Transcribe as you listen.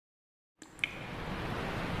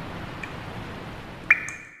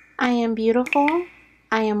I am beautiful,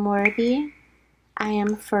 I am worthy, I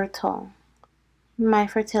am fertile. My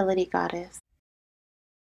fertility goddess.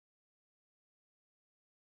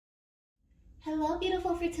 Hello,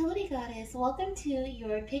 beautiful fertility goddess. Welcome to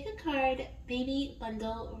your pick a card baby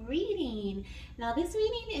bundle reading. Now, this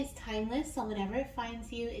reading is timeless, so whenever it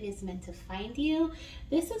finds you, it is meant to find you.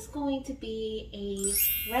 This is going to be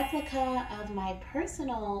a replica of my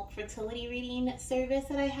personal fertility reading service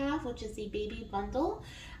that I have, which is the baby bundle.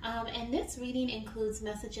 And this reading includes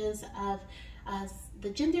messages of the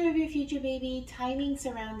gender of your future baby, timing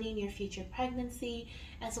surrounding your future pregnancy,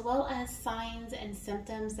 as well as signs and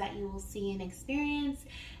symptoms that you will see and experience.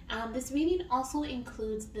 This reading also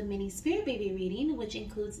includes the mini spirit baby reading, which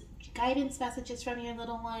includes guidance messages from your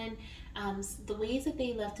little one, the ways that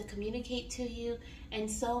they love to communicate to you, and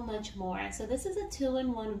so much more. So this is a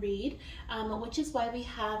 2-in-1 read, which is why we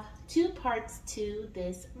have 2 parts to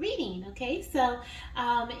this reading. Okay, so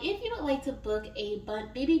if you would like to book a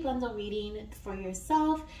baby bundle reading for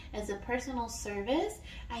yourself as a personal service,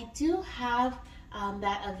 I do have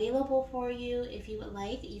that available for you. If you would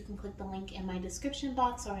like, you can click the link in my description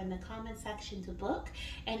box or in the comment section to book.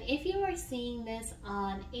 And if you are seeing this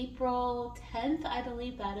on April 10th, I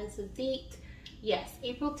believe that is the date. Yes,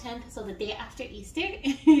 April 10th, so the day after Easter.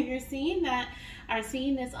 If you're seeing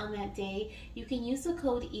this on that day, you can use the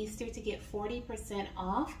code Easter to get 40%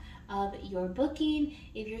 off of your booking.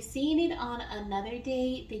 If you're seeing it on another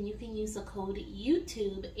day, then you can use the code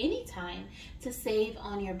YouTube anytime to save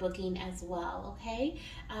on your booking as well, okay?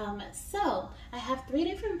 So I have 3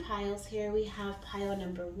 different piles here. We have pile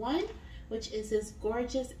number 1, which is this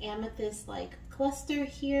gorgeous amethyst like cluster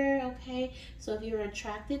here, okay? So if you're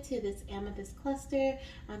attracted to this amethyst cluster,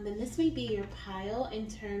 then this may be your pile in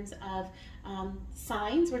terms of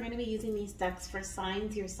signs. We're going to be using these decks for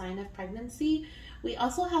signs, your sign of pregnancy. We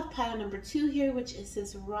also have pile number 2 here, which is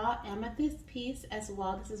this raw amethyst piece as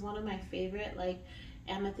well. This is one of my favorite like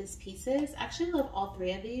amethyst pieces. Actually, I love all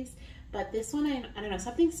 3 of these, but this one, I don't know,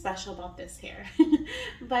 something special about this here.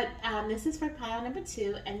 But this is for pile number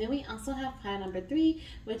 2, and then we also have pile number 3,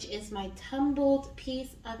 which is my tumbled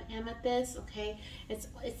piece of amethyst. Okay,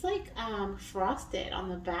 it's like frosted on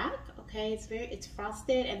the back. Okay, it's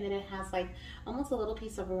frosted, and then it has like almost a little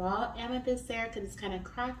piece of raw amethyst there because it's kind of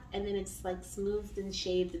cracked, and then it's like smoothed and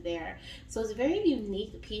shaved there. So it's a very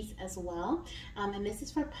unique piece as well. And this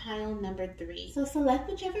is for pile number 3. So select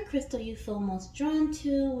whichever crystal you feel most drawn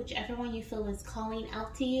to, whichever one you feel is calling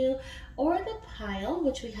out to you, or the pile,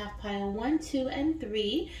 which we have pile 1, 2, and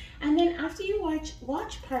 3. And then after you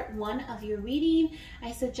watch part 1 of your reading,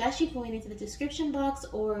 I suggest you going into the description box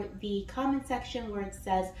or the comment section where it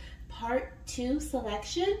says part 2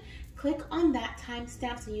 selection. Click on that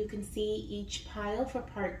timestamp so you can see each pile for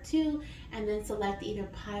part 2, and then select either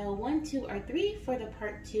pile 1, 2, or 3 for the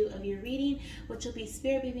part 2 of your reading, which will be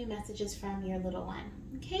spirit baby messages from your little one.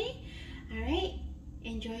 Okay? All right.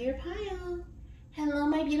 Enjoy your pile. Hello,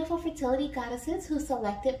 my beautiful fertility goddesses who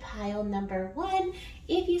selected pile number 1.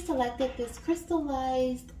 If you selected this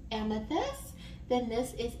crystallized amethyst, then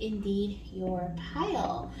this is indeed your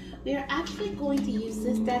pile. We are actually going to use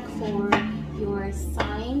this deck for your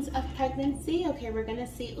signs of pregnancy. Okay, we're gonna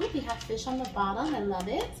see, ooh, we have fish on the bottom, I love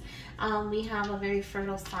it. We have a very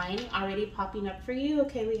fertile sign already popping up for you.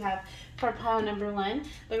 Okay, we have for pile number 1,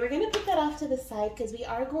 but we're gonna put that off to the side because we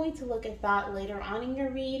are going to look at that later on in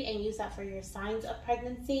your read and use that for your signs of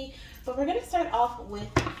pregnancy. But we're gonna start off with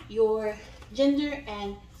your gender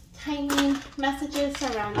and timing messages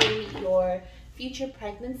surrounding your future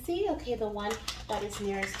pregnancy, okay, the one that is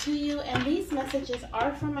nearest to you. And these messages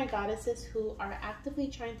are for my goddesses who are actively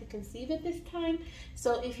trying to conceive at this time.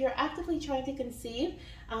 So if you're actively trying to conceive,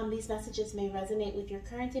 these messages may resonate with your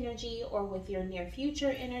current energy or with your near future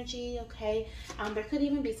energy, okay? There could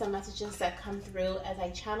even be some messages that come through as I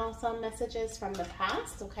channel some messages from the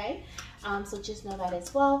past, okay? So just know that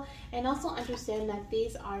as well. And also understand that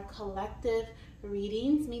these are collective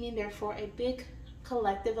readings, meaning they're for a big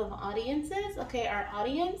collective of audiences, okay, our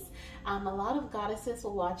audience. A lot of goddesses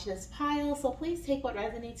will watch this pile, so please take what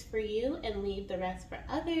resonates for you and leave the rest for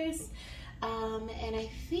others. And I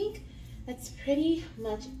think that's pretty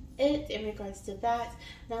much it in regards to that.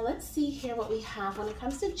 Now let's see here what we have when it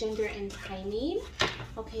comes to gender and timing,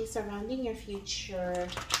 okay, surrounding your future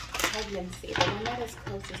pregnancy, the one that is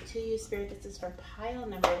closest to you, Spirit. This is for pile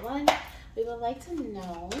number 1. We would like to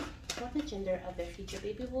know what the gender of their future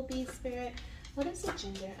baby will be, Spirit. What is the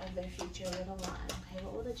gender of their future little one? Okay,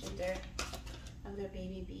 what will the gender of their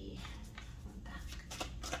baby be?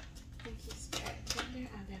 Back. Thank you, Spirit. Gender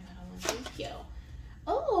of their little one. Thank you.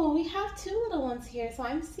 Oh, we have two little ones here. So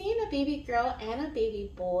I'm seeing a baby girl and a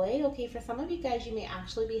baby boy. Okay, for some of you guys, you may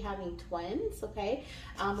actually be having twins, okay?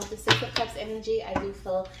 With the Six of Cups energy, I do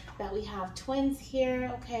feel that we have twins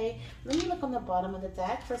here, okay? Let me look on the bottom of the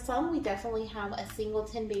deck. For some, we definitely have a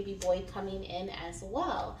singleton baby boy coming in as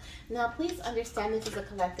well. Now, please understand this is a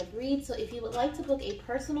collective read, so if you would like to book a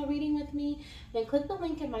personal reading with me, then click the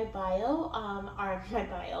link in my bio,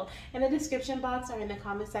 in the description box or in the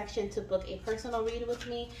comment section to book a personal read with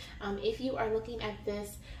me. If you are looking at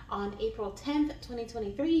this on April 10th,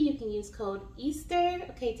 2023, you can use code Easter,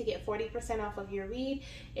 okay, to get 40% off of your read.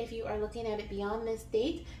 If you are looking at it beyond this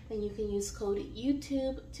date, then you can use code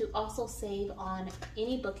YouTube to also save on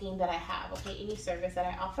any booking that I have, okay, any service that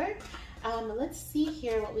I offer. Let's see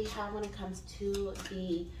here what we have when it comes to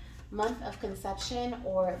the month of conception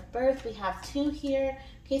or birth. We have two here.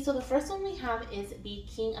 Okay, so the first one we have is the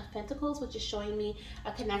King of Pentacles, which is showing me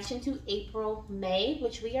a connection to April, May,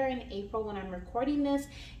 which we are in April when I'm recording this,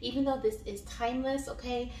 even though this is timeless,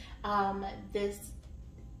 okay?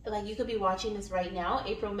 Like you could be watching this right now,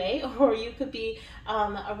 April, May, or you could be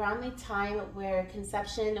around the time where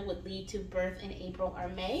conception would lead to birth in April or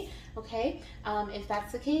May, okay? If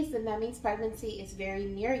that's the case, then that means pregnancy is very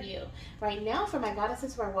near you. Right now, for my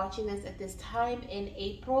goddesses who are watching this at this time in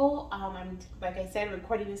April, I'm, like I said,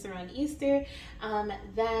 recording this around Easter,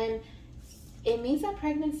 then it means that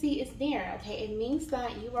pregnancy is near, okay? It means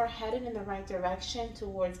that you are headed in the right direction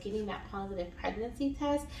towards getting that positive pregnancy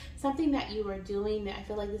test, something that you are doing. I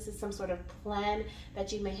feel like this is some sort of plan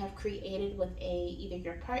that you may have created with either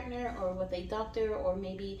your partner or with a doctor, or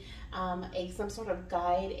maybe some sort of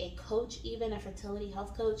guide, a coach, even a fertility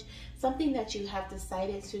health coach, something that you have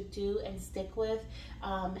decided to do and stick with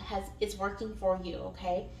is working for you,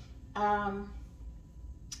 okay?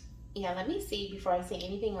 Yeah, let me see before I say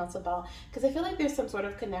anything else about, because I feel like there's some sort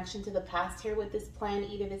of connection to the past here with this plan.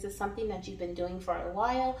 Either this is something that you've been doing for a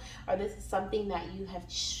while, or this is something that you have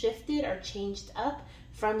shifted or changed up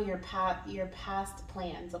from your past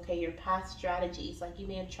plans, okay, your past strategies. Like you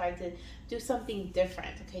may have tried to do something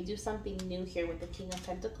different, okay, do something new here with the King of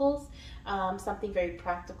Pentacles. Something very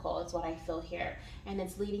practical is what I feel here, and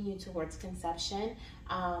it's leading you towards conception.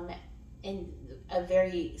 In a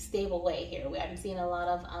very stable way here. I'm seeing a lot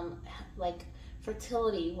of like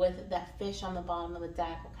fertility with that fish on the bottom of the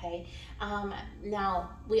deck, okay?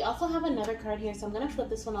 Now, we also have another card here, so I'm going to flip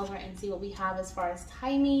this one over and see what we have as far as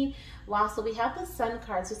timing. Wow, so we have the Sun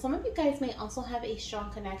card. So some of you guys may also have a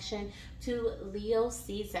strong connection to Leo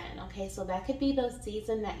season, okay? So that could be the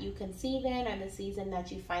season that you conceive in, or the season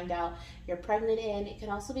that you find out you're pregnant in. It can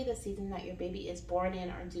also be the season that your baby is born in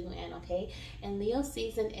or due in, okay? And Leo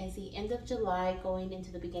season is the end of July going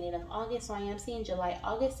into the beginning of August. So I am seeing July,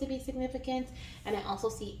 August to be significant. And I also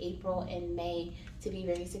see April and May to be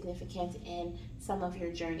very significant in some of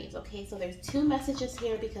your journeys, okay? So there's two messages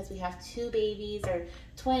here because we have two babies, or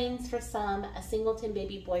twins for some, a singleton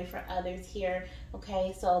baby boy for others here,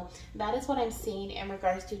 okay? So that is what I'm seeing in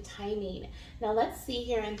regards to timing. Now let's see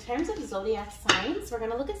here in terms of zodiac signs. We're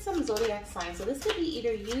gonna look at some zodiac signs. So this could be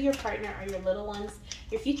either you, your partner, or your little ones,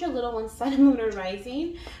 your future little ones, sun, moon, or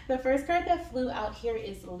rising. The first card that flew out here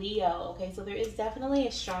is Leo, okay? So there is definitely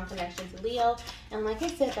a strong connection to Leo. And like I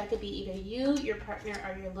said, that could be either you, your partner,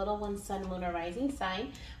 or your little one's sun, moon, or rising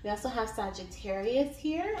sign. We also have Sagittarius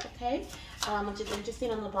here, okay? Which is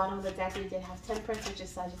interesting. On the bottom of the deck, we did have Temperance, which is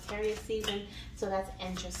Sagittarius season. So that's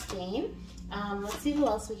interesting. Let's see who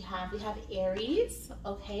else we have. We have Aries,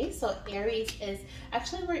 okay? So Aries is,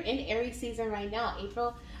 actually we're in Aries season right now.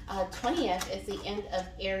 April 20th is the end of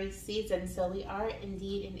Aries season. So we are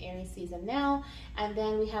indeed in Aries season now. And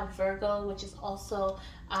then we have Virgo, which is also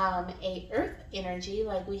a earth energy,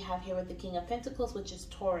 like we have here with the King of Pentacles, which is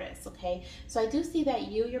Taurus, okay? So I do see that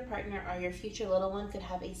you, your partner, or your future little one could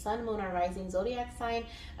have a sun, moon, or rising zodiac sign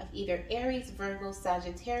of either Aries, Virgo,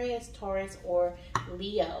 Sagittarius, Taurus, or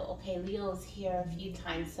Leo, okay? Leo is here a few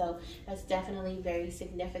times, so that's definitely very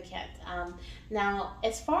significant. Now,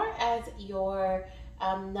 as far as your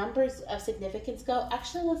numbers of significance go,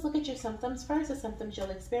 actually let's look at your symptoms first, the symptoms you'll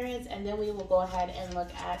experience, and then we will go ahead and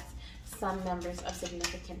look at some numbers of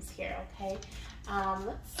significance here, okay?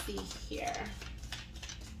 Let's see here.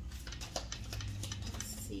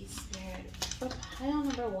 Let's see, Spirit. For pile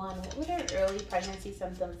number one, what would our early pregnancy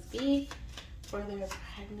symptoms be for their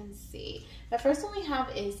pregnancy? The first one we have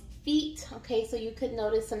is feet. Okay, so you could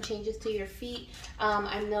notice some changes to your feet.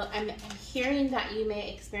 I'm hearing that you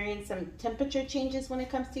may experience some temperature changes when it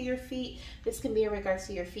comes to your feet. This can be in regards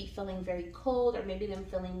to your feet feeling very cold, or maybe them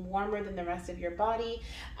feeling warmer than the rest of your body.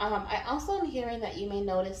 I also am hearing that you may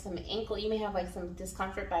notice some ankle, you may have like some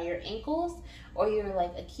discomfort by your ankles or your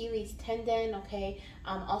like Achilles tendon. Okay,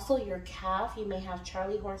 also your calf, you may have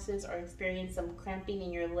Charlie horses or experience some cramping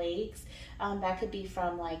in your legs. That could be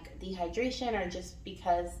from like dehydration, or just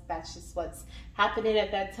because that's just what's happening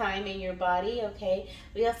at that time in your body. Okay,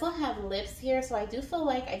 we also have lips here, so I do feel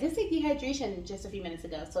like I did say dehydration just a few minutes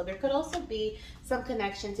ago, so there could also be some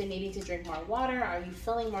connection to needing to drink more water. Are you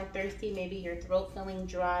feeling more thirsty? Maybe your throat feeling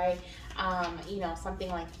dry, you know, something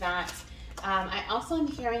like that. I also am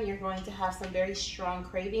hearing you're going to have some very strong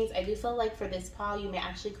cravings. I do feel like for this pile, you may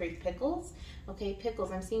actually crave pickles. Okay,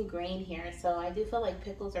 pickles, I'm seeing grain here. So I do feel like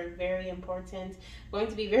pickles are very important, going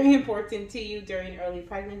to be very important to you during early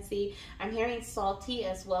pregnancy. I'm hearing salty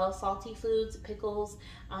as well, salty foods, pickles.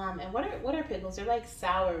 And what are pickles? They're like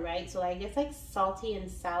sour, right? So I guess like salty and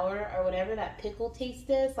sour, or whatever that pickle taste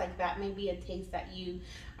is, like that may be a taste that you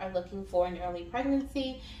are looking for in early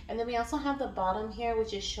pregnancy. And then we also have the bottom here,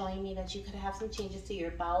 which is showing me that you could have some changes to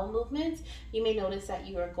your bowel movements. You may notice that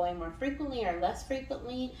you are going more frequently or less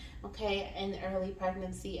frequently, okay, in early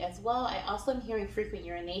pregnancy as well. I also am hearing frequent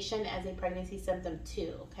urination as a pregnancy symptom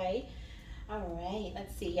too, okay? All right,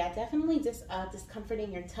 let's see. Yeah, definitely just discomfort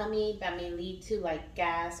in your tummy that may lead to like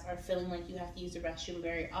gas, or feeling like you have to use the restroom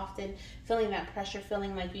very often, feeling that pressure,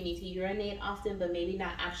 feeling like you need to urinate often, but maybe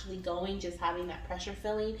not actually going, just having that pressure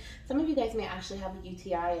feeling. Some of you guys may actually have a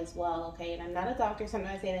UTI as well, okay? And I'm not a doctor, so I'm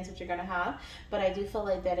not saying that's what you're gonna have, but I do feel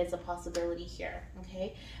like that is a possibility here,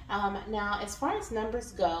 okay? Now, as far as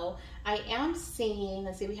numbers go, I am seeing,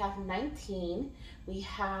 let's see, we have 19, we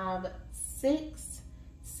have 6,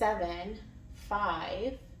 7,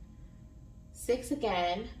 5, 6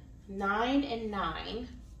 again, 9 and 9,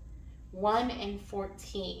 1 and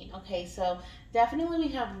 14. Okay, so definitely we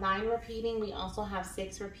have 9 repeating. We also have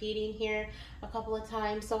 6 repeating here a couple of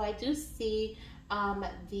times. So I do see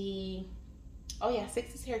oh yeah,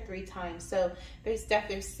 6 is here 3 times. So there's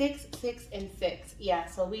 6, 6, and 6. Yeah,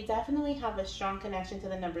 so we definitely have a strong connection to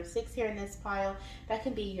the number 6 here in this pile. That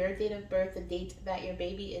can be your date of birth, the date that your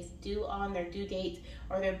baby is due on, their due date,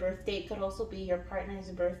 or their birth date. Could also be your partner's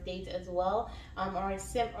birth date as well, or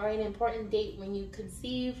an important date when you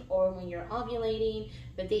conceive, or when you're ovulating,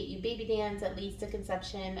 the date you baby dance that leads to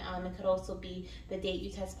conception. It could also be the date you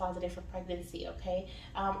test positive for pregnancy, okay?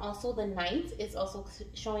 Also the 9th is also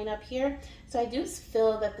showing up here. So I do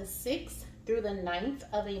feel that the 6th through the 9th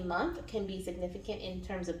of a month can be significant in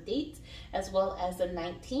terms of dates, as well as the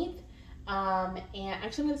 19th. And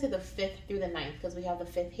actually I'm going to say the 5th through the 9th, because we have the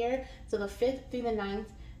 5th here. So the 5th through the 9th,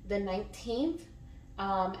 the 19th,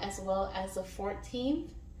 as well as the 14th.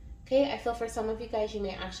 Okay, I feel for some of you guys, you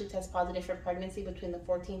may actually test positive for pregnancy between the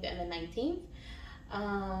 14th and the 19th.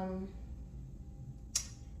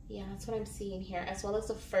 Yeah, that's what I'm seeing here, as well as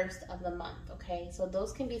the 1st of the month, okay? So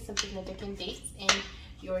those can be some significant dates in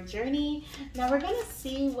your journey. Now we're gonna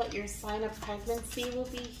see what your sign of pregnancy will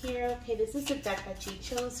be here. Okay, this is the deck that you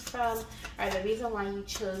chose from, or the reason why you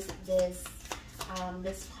chose this,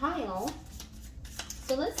 this pile.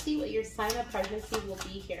 So let's see what your sign of pregnancy will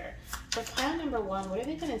be here. For pile number 1, what are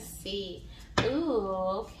they gonna see?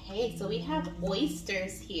 Ooh, okay, so we have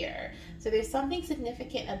oysters here. So there's something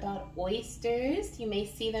significant about oysters. You may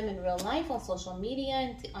see them in real life on social media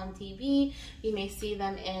and on TV. You may see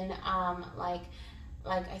them in like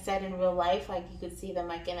I said, in real life, like you could see them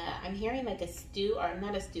like in a, I'm hearing like a stew, or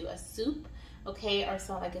not a stew, a soup, okay, or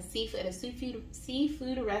so like a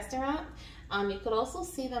seafood restaurant. You could also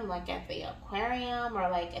see them like at the aquarium or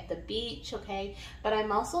like at the beach, okay? But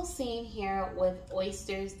I'm also seeing here with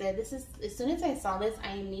oysters that this is, as soon as I saw this,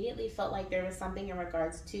 I immediately felt like there was something in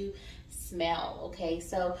regards to smell, okay?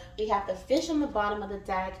 So we have the fish on the bottom of the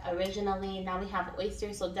deck originally, now we have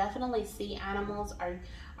oysters, so definitely sea animals are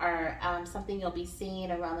something you'll be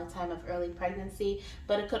seeing around the time of early pregnancy.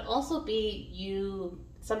 But it could also be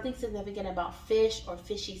something significant about fish or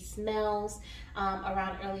fishy smells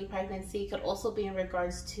around early pregnancy. Could also be in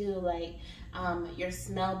regards to like your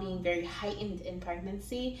smell being very heightened in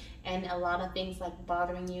pregnancy, and a lot of things like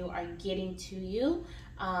bothering you are getting to you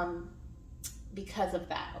because of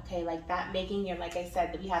that, okay? Like that making your, like I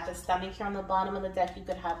said, we have the stomach here on the bottom of the deck. You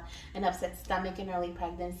could have an upset stomach in early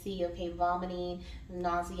pregnancy, okay? Vomiting,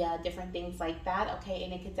 nausea, different things like that, okay?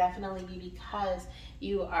 And it could definitely be because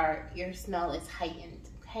your smell is heightened,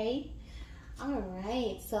 okay? All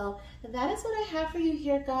right, so that is what I have for you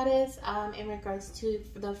here, Goddess. In regards to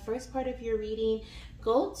the first part of your reading,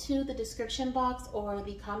 go to the description box or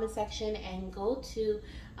the comment section and go to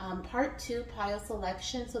part 2 pile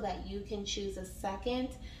selection so that you can choose a second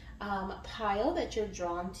pile that you're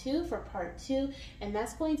drawn to for part 2, and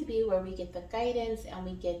that's going to be where we get the guidance and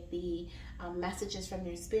we get the messages from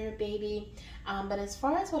your spirit baby. But as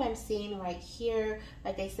far as what I'm seeing right here,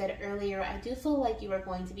 like I said earlier, I do feel like you are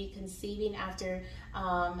going to be conceiving after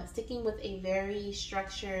sticking with a very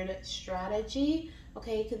structured strategy,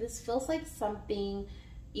 okay? Because this feels like something,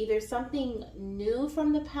 either something new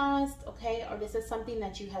from the past, okay, or this is something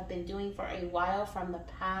that you have been doing for a while from the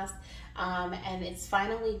past, and it's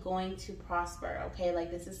finally going to prosper, okay? Like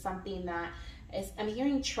this is something that is, I'm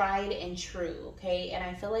hearing tried and true, okay? And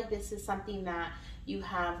I feel like this is something that you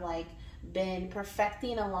have like been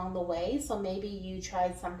perfecting along the way. So maybe you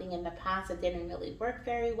tried something in the past that didn't really work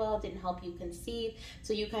very well, didn't help you conceive,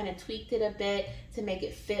 so you kind of tweaked it a bit to make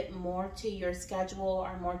it fit more to your schedule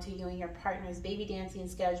or more to you and your partner's baby dancing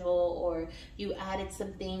schedule, or you added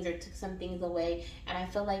some things or took some things away. And I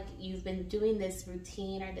feel like you've been doing this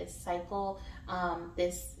routine or this cycle,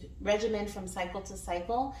 this regimen from cycle to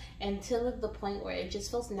cycle until the point where it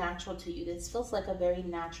just feels natural to you. This feels like a very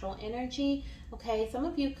natural energy, okay? Some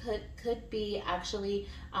of you could be actually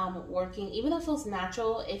working, even though it feels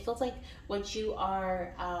natural, it feels like what you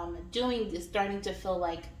are doing is starting to feel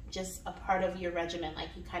like just a part of your regimen, like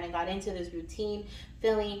you kind of got into this routine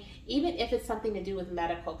feeling, even if it's something to do with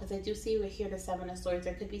medical, because I do see we're here the 7 of Swords.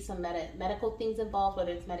 There could be some medical things involved,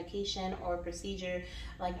 whether it's medication or procedure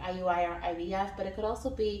like IUI or IVF, but it could also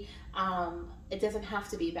be, it doesn't have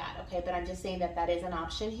to be that, okay? But I'm just saying that that is an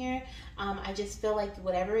option here. I just feel like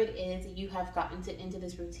whatever it is, you have gotten into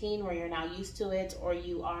this routine where you're now used to it, or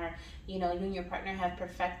you are, you know, you and your partner have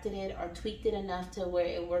perfected it or tweaked it enough to where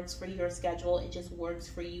it works for your schedule. It just works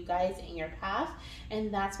for you guys in your path,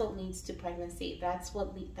 and that's what leads to pregnancy. That's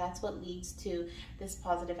what leads to this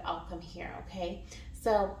positive outcome here, okay?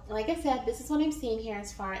 So like I said, this is what I'm seeing here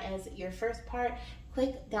as far as your first part.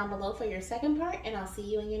 Click down below for your second part, and I'll see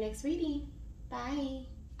you in your next reading. Bye.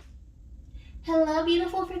 Hello,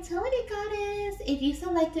 beautiful fertility goddess. If you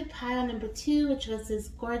selected pile number 2, which was this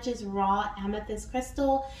gorgeous raw amethyst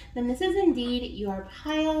crystal, then this is indeed your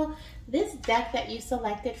pile. This deck that you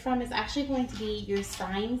selected from is actually going to be your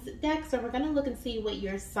signs deck. So we're going to look and see what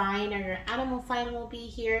your sign or your animal sign will be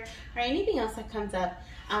here, or anything else that comes up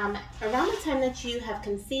around the time that you have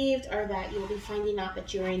conceived, or that you'll be finding out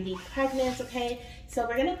that you are indeed pregnant, okay? So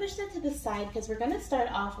we're going to push that to the side because we're going to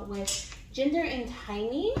start off with gender and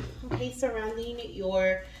timing, okay, surrounding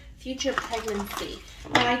your future pregnancy.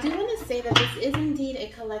 Now, I do want to say that this is indeed a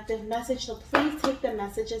collective message, so please take the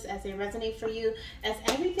messages as they resonate for you, as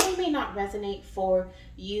everything may not resonate for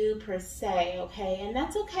you per se, okay? And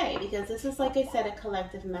that's okay, because this is, like I said, a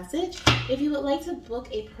collective message. If you would like to book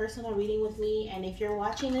a personal reading with me, and if you're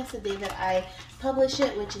watching this the day that I publish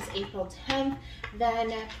it, which is April 10th,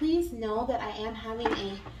 then please know that I am having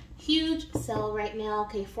a huge sale right now,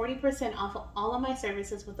 okay? 40% off of all of my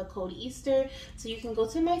services with the code Easter. So you can go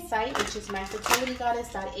to my site, which is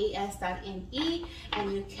myfertilitygoddess.as.me,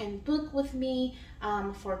 and you can book with me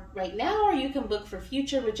for right now, or you can book for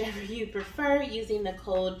future, whichever you prefer, using the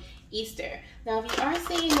code Easter. Now, if you are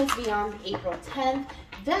seeing this beyond April 10th,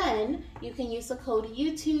 then you can use the code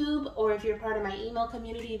YouTube, or if you're part of my email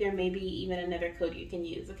community, there may be even another code you can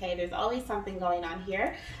use, okay? There's always something going on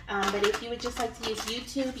here, but if you would just like to use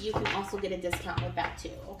YouTube, you can also get a discount with that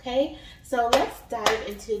too, okay? So let's dive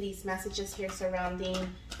into these messages here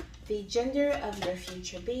surrounding the gender of your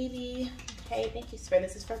future baby. Okay, thank you, Spirit.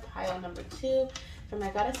 This is for pile number 2. For my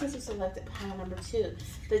goddesses who selected pile number 2.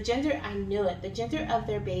 The gender, I knew it. The gender of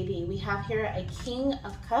their baby. We have here a King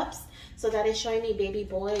of Cups. So that is showing me baby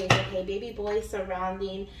boys. Okay, baby boys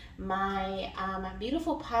surrounding my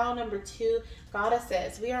beautiful pile number 2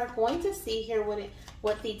 goddesses. We are going to see here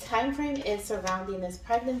what the time frame is surrounding this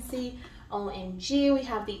pregnancy. OMG, we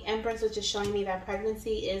have the Empress, which is showing me that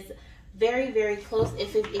pregnancy is very, very close.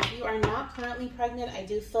 If you are not currently pregnant, I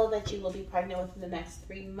do feel that you will be pregnant within the next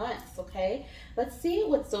 3 months, okay? Let's see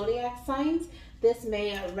what zodiac signs this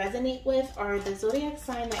may resonate with, or the zodiac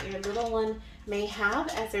sign that your little one may have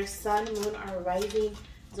as their sun, moon, or rising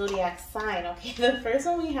zodiac sign, okay? The first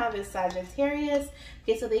one we have is Sagittarius.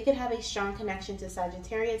 Okay, so they could have a strong connection to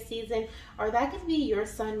Sagittarius season, or that could be your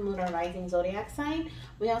sun, moon, or rising zodiac sign.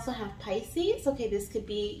 We also have Pisces. Okay, this could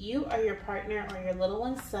be you or your partner or your little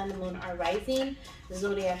one's sun, moon, or rising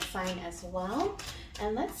zodiac sign as well.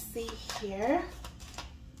 And let's see here.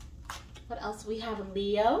 What else? We have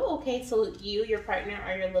Leo. Okay, so you, your partner,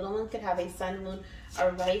 or your little one could have a sun, moon,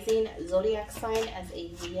 a rising zodiac sign as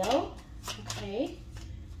a Leo, okay?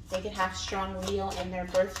 They could have strong Leo in their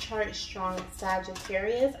birth chart, strong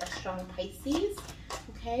Sagittarius, or strong Pisces,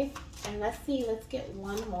 okay? And let's see, let's get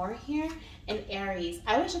one more here. In Aries,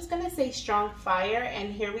 I was just gonna say strong fire,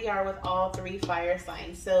 and here we are with all 3 fire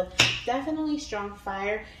signs. So definitely strong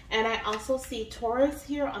fire. And I also see Taurus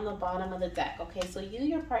here on the bottom of the deck. Okay, so you,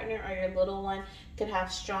 your partner, or your little one could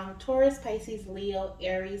have strong Taurus, Pisces, Leo,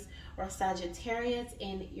 Aries, or Sagittarius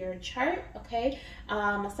in your chart. Okay,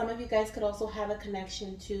 some of you guys could also have a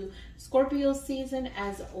connection to Scorpio season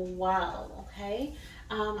as well. Okay,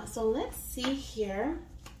 so let's see here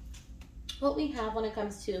what we have when it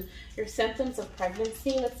comes to your symptoms of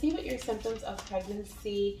pregnancy. Let's see what your symptoms of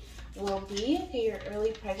pregnancy will be. Okay, your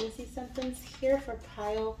early pregnancy symptoms here for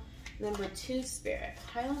pile number 2, Spirit.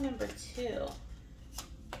 Pile number 2.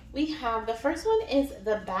 We have, the first one is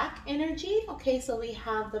the back energy. Okay, so we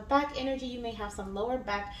have the back energy. You may have some lower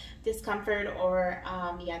back discomfort, or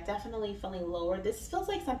yeah, definitely feeling lower. This feels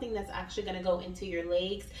like something that's actually going to go into your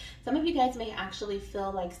legs. Some of you guys may actually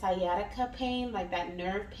feel like sciatica pain, like that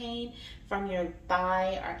nerve pain from your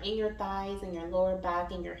thigh, or in your thighs and your lower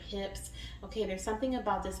back and your hips. Okay, there's something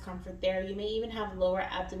about discomfort there. You may even have lower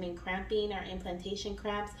abdomen cramping or implantation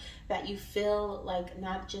cramps that you feel like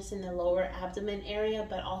not just in the lower abdomen area,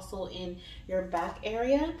 but also in your back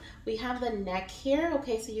area. We have the neck here.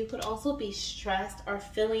 Okay, so you could also be stressed or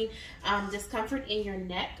feeling discomfort in your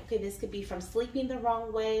neck. Okay, this could be from sleeping the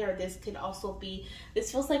wrong way, or this could also be,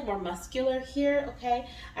 this feels like more muscular here. Okay,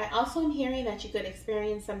 I also am hearing that you could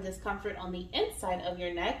experience some discomfort on the inside of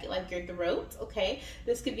your neck, like your throat. Okay,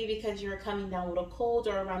 this could be because you're coming down with a cold,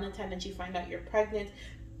 or around the time that you find out you're pregnant,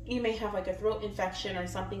 you may have like a throat infection or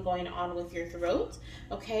something going on with your throat.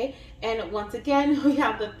 Okay, and once again, we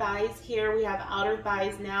have the thighs here. We have outer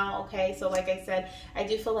thighs now. Okay, so like I said, I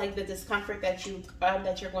do feel like the discomfort that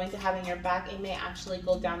you're going to have in your back, it may actually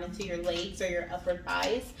go down into your legs or your upper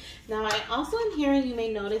thighs. Now, I also am hearing, you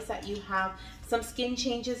may notice that you have some skin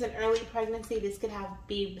changes in early pregnancy. This could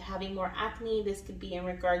be having more acne. This could be in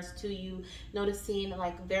regards to you noticing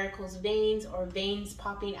like varicose veins, or veins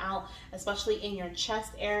popping out, especially in your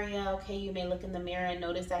chest area. Okay, you may look in the mirror and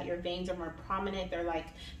notice that your veins are more prominent. They're like,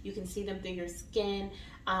 you can see them through your skin.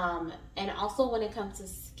 And also when it comes to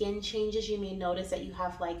skin changes, you may notice that you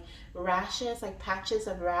have like rashes, like patches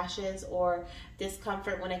of rashes, or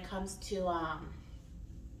discomfort when it comes to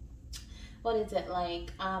what is it, like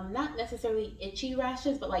not necessarily itchy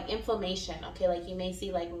rashes, but like inflammation. Okay, like you may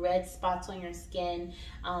see like red spots on your skin.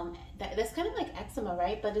 That's kind of like eczema,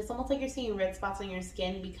 right? But it's almost like you're seeing red spots on your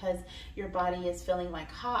skin because your body is feeling like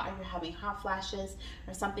hot, or you're having hot flashes,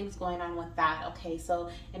 or something's going on with that. Okay, so,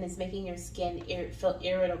 and it's making your skin feel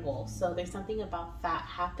irritable. So there's something about that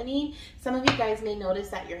happening. Some of you guys may notice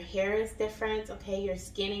that your hair is different. Okay, your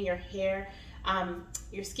skin and your hair,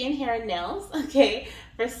 your skin, hair, and nails. Okay,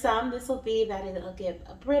 for some this will be that it'll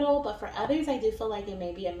get brittle, but for others I do feel like it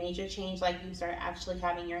may be a major change, like you start actually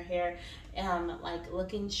having your hair like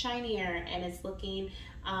looking shinier, and it's looking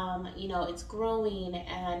you know, it's growing,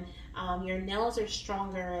 and your nails are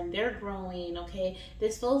stronger and they're growing. Okay,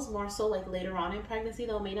 this feels more so like later on in pregnancy,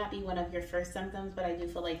 though it may not be one of your first symptoms, but I do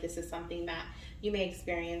feel like this is something that you may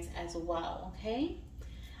experience as well. Okay,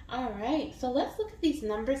 all right, so let's look at these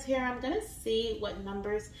numbers here. I'm going to see what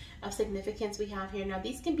numbers of significance we have here. Now,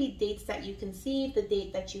 these can be dates that you conceive, the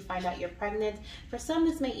date that you find out you're pregnant. For some,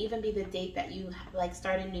 this may even be the date that you like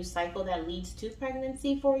start a new cycle that leads to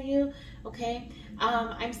pregnancy for you. Okay,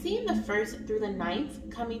 I'm seeing the 1st through the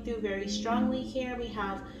 9th coming through very strongly here. We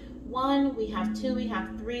have 1, we have 2, we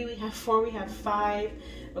have 3, we have 4, we have 5.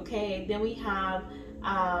 Okay, then we have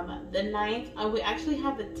the 9th. We actually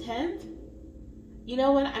have the 10th. You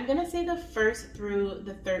know what? I'm going to say the 1st through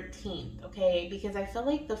the 13th, okay? Because I feel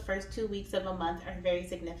like the first 2 weeks of a month are very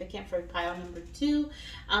significant for pile number 2.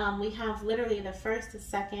 We have literally the 1st, the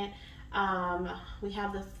 2nd, we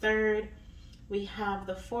have the 3rd, we have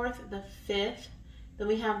the 4th, the 5th, then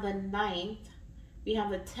we have the 9th, we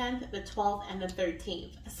have the 10th, the 12th, and the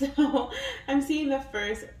 13th. So I'm seeing the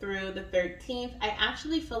 1st through the 13th. I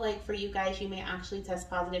actually feel like for you guys, you may actually test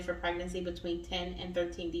positive for pregnancy between 10 and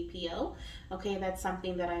 13 DPO. Okay, that's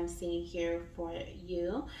something that I'm seeing here for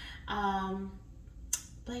you.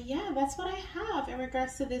 But yeah, that's what I have in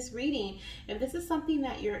regards to this reading. If this is something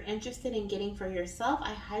that you're interested in getting for yourself,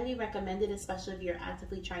 I highly recommend it, especially if you're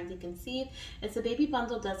actively trying to conceive. It's a baby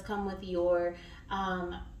bundle, does come with your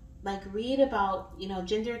like read about, you know,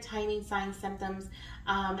 gender, timing, signs, symptoms,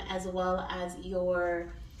 as well as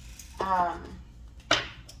your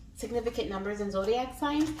significant numbers and zodiac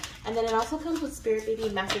signs. And then it also comes with spirit baby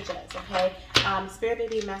messages. Okay, spirit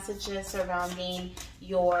baby messages surrounding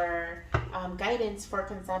your guidance for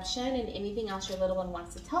conception and anything else your little one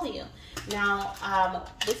wants to tell you. Now,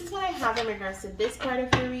 this is what I have in regards to this part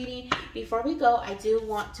of your reading. Before we go, I do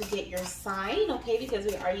want to get your sign, okay, because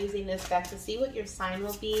we are using this deck to see what your sign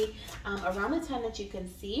will be around the time that you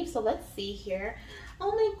conceive. So let's see here.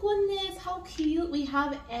 Oh my goodness, how cute. We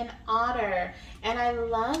have an otter, and I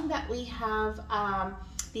love that we have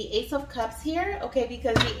the Ace of Cups here, okay,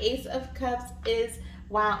 because the Ace of Cups is,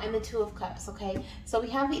 wow, and the Two of Cups, okay? So we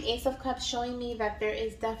have the Ace of Cups showing me that there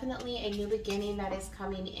is definitely a new beginning that is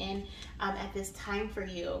coming in at this time for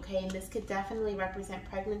you, okay? And this could definitely represent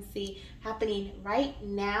pregnancy happening right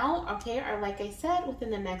now, okay? Or like I said, within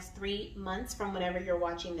the next 3 months from whenever you're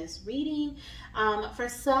watching this reading. For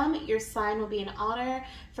some, your sign will be an otter.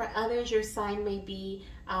 For others, your sign may be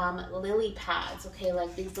lily pads, okay?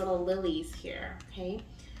 Like these little lilies here, okay?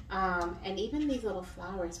 And even these little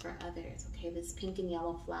flowers for others, okay? This pink and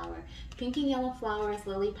yellow flower. Pink and yellow flowers,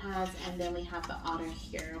 lily pads, and then we have the otter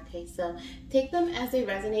here, okay? So take them as they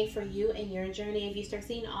resonate for you and your journey. If you start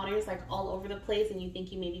seeing otters like all over the place and you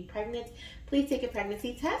think you may be pregnant, please take a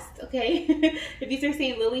pregnancy test, okay? If you start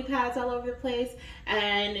seeing lily pads all over the place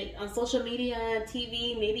and on social media,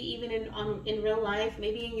 TV, maybe even in real life,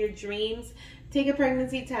 maybe in your dreams, take a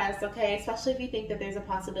pregnancy test, okay? Especially if you think that there's a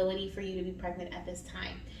possibility for you to be pregnant at this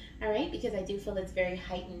time. All right, because I do feel it's very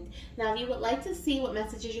heightened. Now, if you would like to see what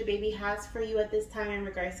messages your baby has for you at this time in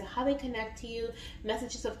regards to how they connect to you,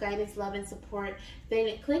 messages of guidance, love, and support,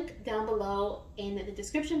 then click down below in the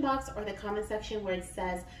description box or the comment section where it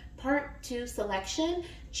says Part 2 selection.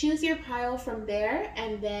 Choose your pile from there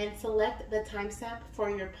and then select the timestamp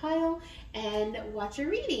for your pile and watch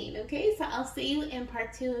your reading, okay? So I'll see you in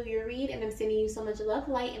Part 2 of your read, and I'm sending you so much love,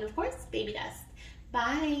 light, and of course, baby dust.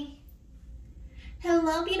 Bye.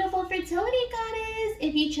 Hello, beautiful fertility goddess.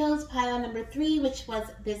 If you chose pile number 3, which was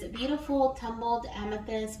this beautiful tumbled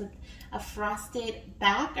amethyst with a frosted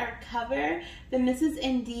back or cover, then this is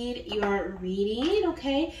indeed your reading,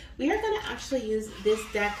 okay? We are going to actually use this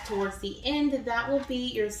deck towards the end. That will be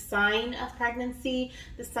your sign of pregnancy,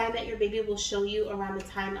 the sign that your baby will show you around the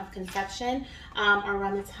time of conception, or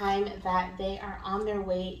around the time that they are on their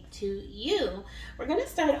way to you. We're going to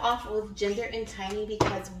start off with gender and timing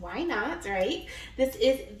because why not, right? This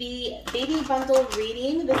is the baby bundle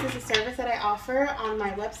reading. This is a service that I offer on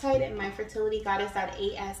my website at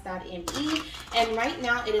myfertilitygoddess.as.me. And right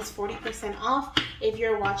now it is 40% off. If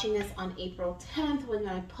you're watching this on April 10th when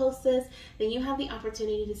I post this, then you have the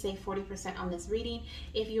opportunity to save 40% on this reading.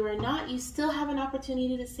 If you are not, you still have an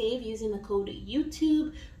opportunity to save using the code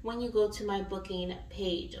YouTube when you go to my booking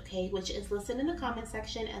page, okay, which is listed in the comment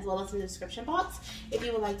section as well as in the description box if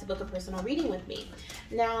you would like to book a personal reading with me.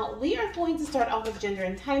 Now, we are going to start off with gender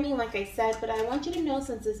and timing, like I said, but I want you to know,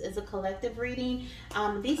 since this is a collective reading,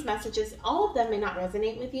 these messages, all of them may not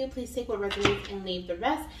resonate with you. Please take what resonates and leave the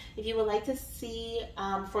rest. If you would like to see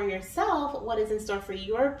for yourself what is in store for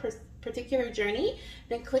your particular journey,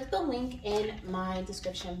 then click the link in my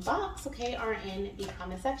description box, okay, or in the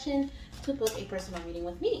comment section to book a personal reading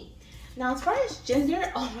with me. Now, as far as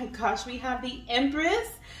gender, oh my gosh, we have the Empress,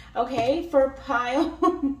 okay, for pile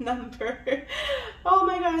number, oh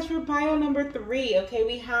my gosh, for pile number 3, okay,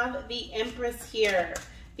 we have the Empress here.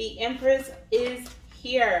 The Empress is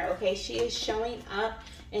here, okay, she is showing up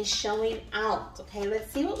and showing out, okay.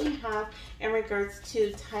 Let's see what we have in regards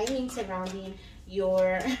to timing surrounding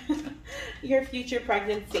your your future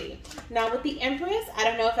pregnancy. Now with the Empress, I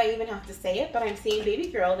don't know if I even have to say it, but I'm seeing baby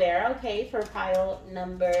girl there, okay, for pile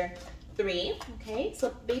number 3, okay,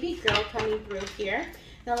 so baby girl coming through here.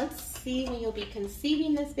 Now let's see when you'll be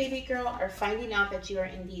conceiving this baby girl or finding out that you are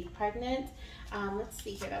indeed pregnant. Let's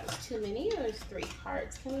see here, that was too many, there's 3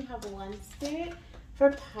 cards. Can we have one, Spirit,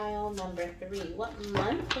 for pile number 3? What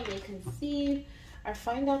month will they conceive or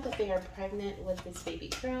find out that they are pregnant with this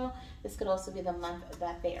baby girl? This could also be the month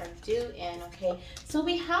that they are due in, okay? So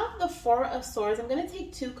we have the 4 of Swords. I'm going to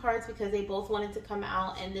take 2 cards because they both wanted to come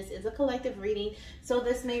out, and this is a collective reading, so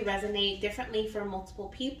this may resonate differently for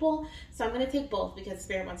multiple people. So I'm going to take both because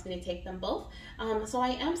Spirit wants me to take them both. So I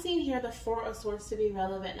am seeing here the 4 of Swords to be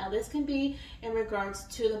relevant. Now this can be in regards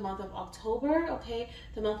to the month of October, okay?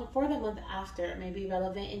 The month before, the month after may be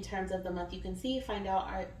relevant in terms of the month you can see, find out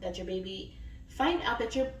that your baby find out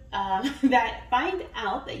that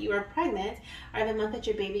you are pregnant are the month that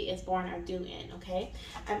your baby is born or due in, okay?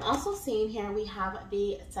 I'm also seeing here we have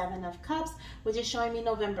the Seven of Cups, which is showing me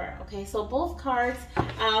November, okay? So both cards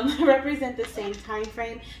represent the same time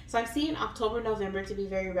frame. So I'm seeing October, November to be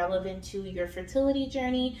very relevant to your fertility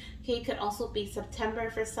journey. Okay, it could also be September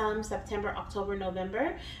for some, September, October,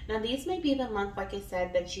 November. Now these may be the month, like I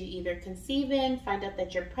said, that you either conceive in, find out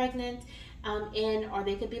that you're pregnant in, or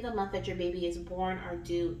they could be the month that your baby is born or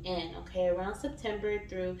due in, okay, around September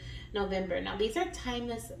through November. Now these are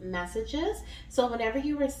timeless messages, so whenever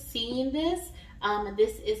you are seeing this,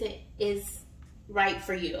 this is right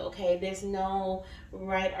for you, okay? There's no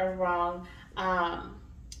right or wrong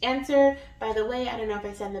answer. By the way, I don't know if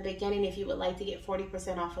I said in the beginning, if you would like to get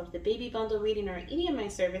 40% off of the baby bundle reading or any of my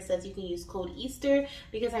services, you can use code Easter,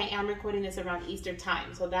 because I am recording this around Easter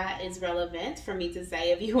time. So that is relevant for me to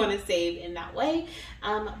say if you want to save in that way.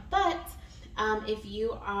 If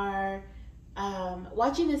you are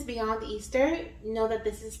watching this beyond Easter, know that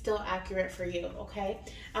this is still accurate for you, okay?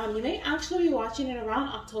 You may actually be watching it around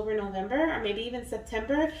October, November, or maybe even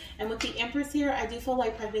September. And with the Empress here, I do feel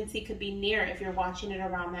like pregnancy could be near if you're watching it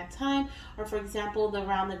around that time. Or for example,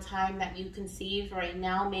 around the time that you conceived right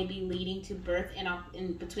now may be leading to birth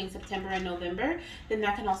in between September and November. Then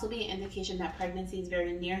that can also be an indication that pregnancy is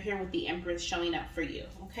very near here with the Empress showing up for you,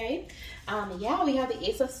 okay? Yeah, we have the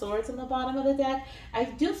Ace of Swords on the bottom of the deck. I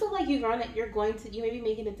do feel like you may be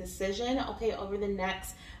making a decision, okay, over the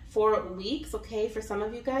next 4 weeks, okay? For some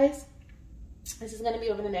of you guys, this is going to be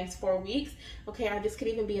over the next 4 weeks, okay? Or this could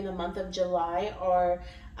even be in the month of July, or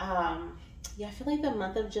yeah, I feel like the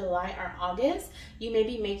month of July or August, you may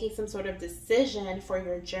be making some sort of decision for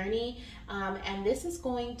your journey, and this is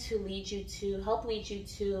going to help lead you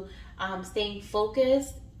to staying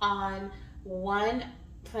focused on one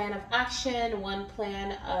plan of action, one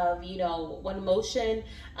plan of, one motion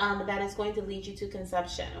that is going to lead you to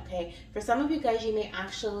conception, okay? For some of you guys, you may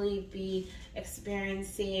actually be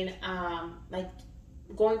experiencing like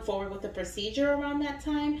going forward with the procedure around that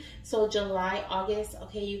time. So July, August,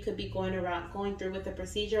 okay, you could be going through with the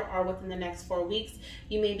procedure, or within the next 4 weeks,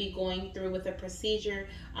 you may be going through with a procedure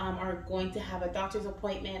or going to have a doctor's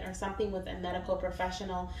appointment or something with a medical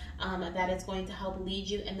professional that is going to help lead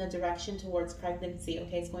you in the direction towards pregnancy,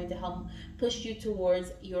 okay? It's going to help push you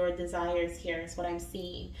towards your desires here is what I'm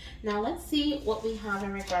seeing. Now let's see what we have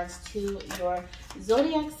in regards to your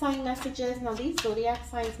zodiac sign messages. Now these zodiac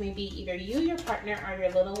signs may be either you, your partner, or your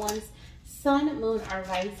little ones, sun, moon, or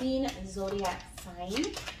rising zodiac sign.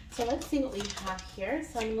 So let's see what we have here.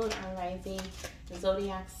 Sun, moon, or rising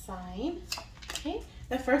zodiac sign. Okay,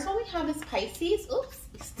 the first one we have is Pisces. Oops.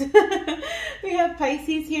 We have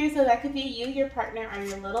Pisces here, so that could be you, your partner, or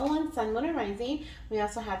your little one, sun, moon, or rising. We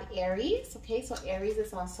also have Aries. Okay, so Aries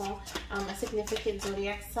is also a significant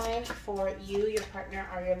zodiac sign for you, your partner,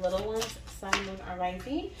 or your little ones, sun, moon, or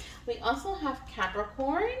rising. We also have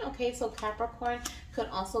Capricorn. Okay, so Capricorn could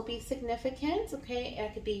also be significant. Okay,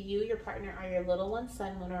 it could be you, your partner, or your little one,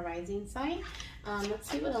 sun, moon, or rising sign. Let's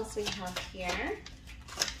see what else we have here.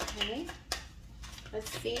 Okay. Let's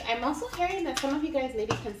see. I'm also hearing that some of you guys may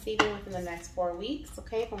be conceiving within the next 4 weeks,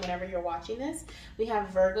 okay, from whenever you're watching this. We have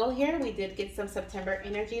Virgo here. We did get some September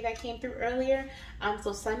energy that came through earlier.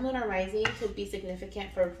 So sun, moon, or rising could be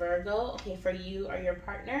significant for Virgo, okay, for you or your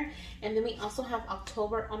partner. And then we also have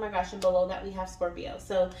October. Oh my gosh, and below that we have Scorpio.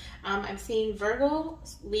 So I'm seeing Virgo,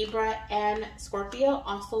 Libra, and Scorpio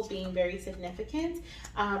also being very significant.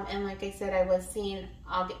 And like I said, I was seeing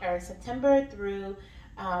September through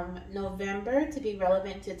November to be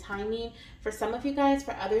relevant to timing for some of you guys.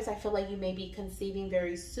 For others, I feel like you may be conceiving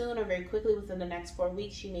very soon or very quickly within the next 4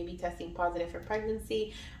 weeks. You may be testing positive for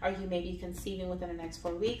pregnancy, or you may be conceiving within the next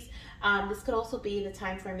 4 weeks. This could also be the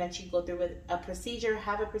time frame that you go through with a procedure,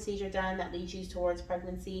 have a procedure done that leads you towards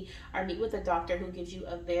pregnancy, or meet with a doctor who gives you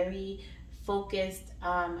a very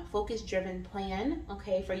focus driven plan,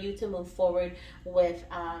 okay, for you to move forward with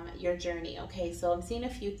your journey. Okay, so I'm seeing a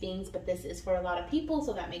few things, but this is for a lot of people,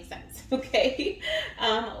 so that makes sense. Okay.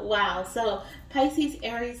 Wow. So Pisces,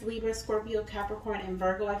 Aries, Libra, Scorpio, Capricorn, and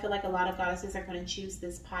Virgo. I feel like a lot of goddesses are going to choose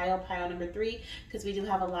this pile number 3, because we do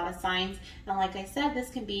have a lot of signs. And like I said, this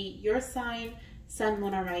can be your sign, sun,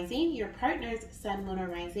 moon, or rising, your partner's sun, moon, or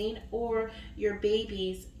rising, or your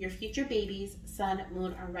baby's, your future baby's sun,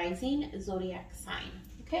 moon, or rising zodiac sign.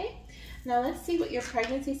 Okay, now let's see what your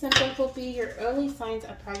pregnancy symptoms will be, your early signs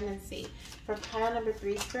of pregnancy. For pile number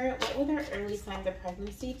 3, Spirit, what will their early signs of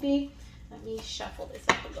pregnancy be? Let me shuffle this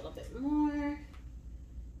up a little bit more,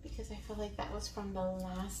 because I feel like that was from the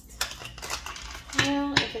last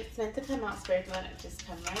pile. If it's meant to come out, Spirit, let it just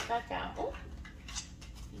come right back out. Oh,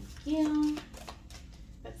 thank you.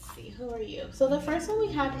 Let's see, who are you? So the first one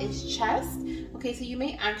we have is chest. Okay, so you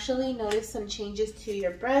may actually notice some changes to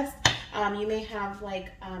your breast. You may have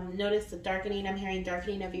like noticed the darkening. I'm hearing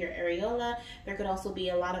darkening of your areola. There could also be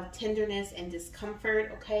a lot of tenderness and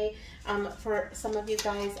discomfort, okay, for some of you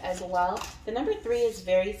guys as well. The number 3 is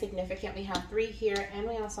very significant. We have 3 here, and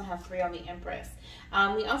we also have 3 on the Empress.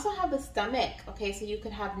 We also have the stomach, okay, so you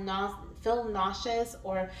could have feel nauseous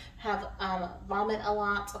or have vomit a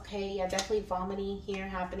lot, okay. Yeah, definitely vomiting here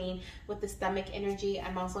happening with the stomach energy.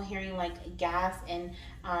 I'm also hearing like gas and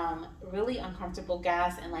really uncomfortable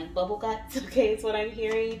gas and like bubble guts, okay, it's what I'm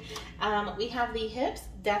hearing. We have the hips,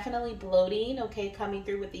 definitely bloating, okay, coming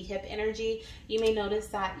through with the hip energy. You may notice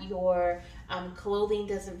that your clothing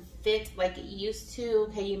doesn't fit like it used to,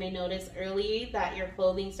 okay. You may notice early that your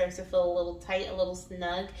clothing starts to feel a little tight, a little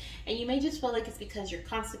snug, and you may just feel like it's because you're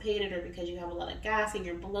constipated or because you have a lot of gas and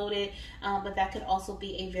you're bloated, but that could also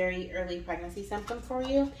be a very early pregnancy symptom for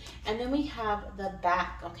you. And then we have the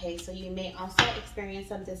back, okay, so you may also experience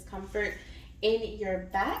some discomfort in your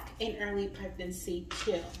back in early pregnancy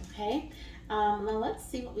too, okay. Now let's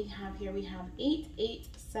see what we have here. We have 8, 8,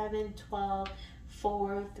 7, 12,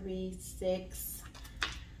 4, 3, 6,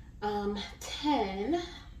 10,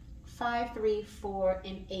 5, 3, 4,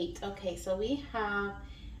 and 8. Okay, so we have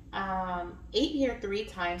 8 here 3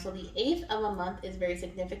 times. So the 8th of a month is very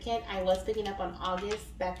significant. I was picking up on August.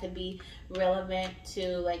 That could be relevant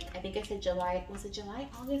to, like, I think I said July. Was it July,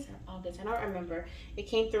 August, or August? I don't remember. It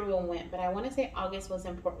came through and went, but I want to say August was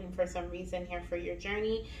important for some reason here for your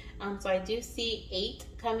journey. So I do see 8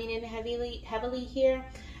 coming in heavily here.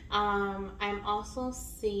 I'm also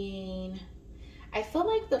seeing, I feel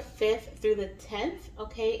like the 5th through the 10th,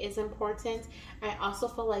 okay, is important. I also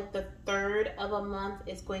feel like the 3rd of a month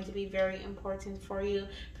is going to be very important for you.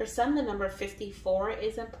 For some, the number 54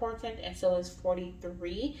 is important, and so is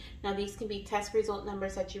 43. Now, these can be test result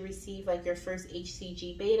numbers that you receive, like your first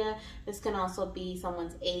HCG beta. This can also be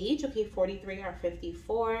someone's age, okay, 43 or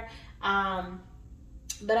 54.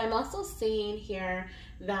 But I'm also seeing here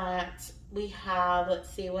that we have, let's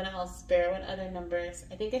see, what else, Bear, what other numbers?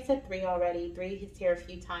 I think I said 3 already. 3 is here a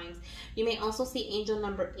few times. You may also see angel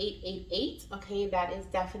number 888. Okay, that is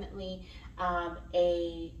definitely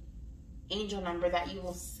a angel number that you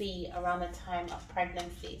will see around the time of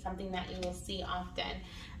pregnancy, something that you will see often.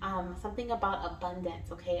 Something about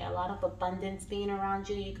abundance, okay? A lot of abundance being around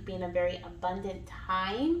you. You could be in a very abundant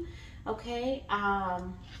time, okay?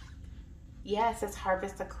 Yes, it's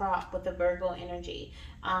harvest a crop with the Virgo energy.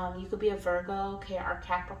 You could be a Virgo, okay, or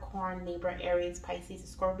Capricorn, Libra, Aries, Pisces,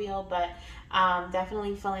 Scorpio, but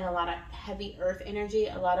definitely feeling a lot of heavy earth energy,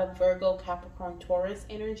 a lot of Virgo, Capricorn, Taurus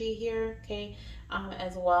energy here, okay,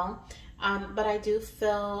 as well. But I do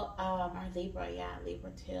feel, or Libra, yeah, Libra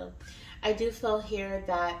too. I do feel here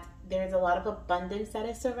that there's a lot of abundance that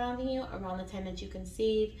is surrounding you around the time that you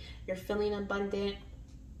conceive. You're feeling abundant.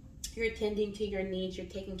 You're tending to your needs, you're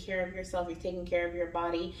taking care of yourself, you're taking care of your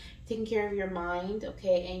body, taking care of your mind,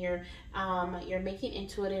 okay, and you're making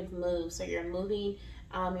intuitive moves. So you're moving,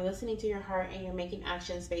 you're listening to your heart, and you're making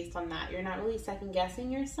actions based on that. You're not really second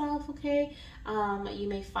guessing yourself, okay? You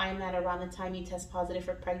may find that around the time you test positive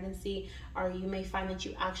for pregnancy, or you may find that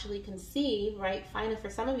you actually conceive, right? Finally, for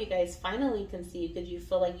some of you guys, finally conceive because you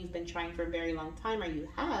feel like you've been trying for a very long time, or you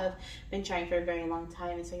have been trying for a very long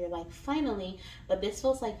time, and so you're like, finally. But this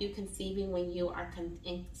feels like you conceiving when you are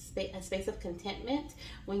in a space of contentment,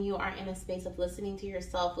 when you are in a space of listening to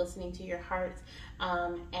yourself, listening to your heart,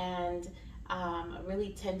 and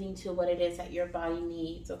really tending to what it is that your body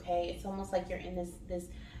needs, okay? It's almost like you're in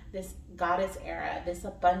this goddess era, this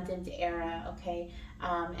abundant era, okay?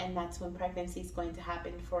 And that's when pregnancy is going to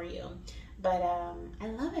happen for you. But I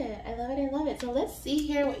love it. I love it. I love it. So let's see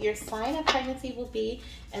here what your sign of pregnancy will be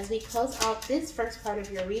as we close out this first part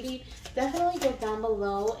of your reading. Definitely go down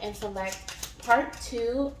below and select part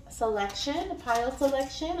 2 selection, pile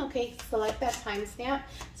selection. Okay, select that timestamp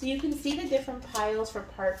so you can see the different piles for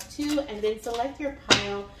part 2, and then select your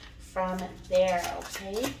pile from there.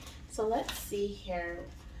 Okay, so let's see here.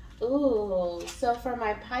 Ooh, so for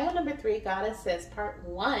my pile number 3, Goddess says part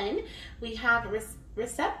 1, we have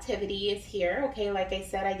receptivity is here. Okay, like I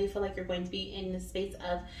said, I do feel like you're going to be in the space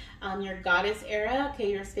of your goddess era,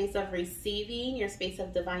 okay, your space of receiving, your space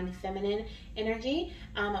of divine feminine energy,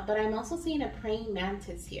 but I'm also seeing a praying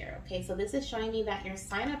mantis here. Okay, so this is showing me that your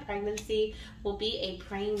sign of pregnancy will be a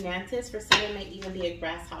praying mantis. For some, it may even be a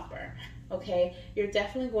grasshopper. Okay, you're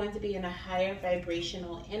definitely going to be in a higher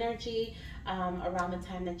vibrational energy. around the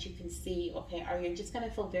time that you can see, okay, or you're just going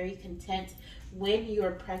to feel very content when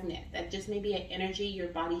you're pregnant. That just may be an energy your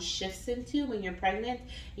body shifts into when you're pregnant,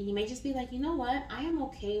 and you may just be like, you know what, I am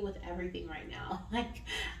okay with everything right now. Like,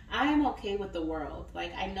 I am okay with the world.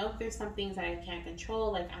 Like, I know there's some things that I can't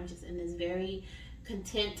control. Like, I'm just in this very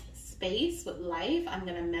content space with life. I'm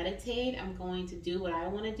going to meditate. I'm going to do what I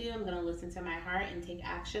want to do. I'm going to listen to my heart and take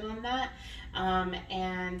action on that.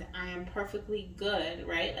 And I am perfectly good,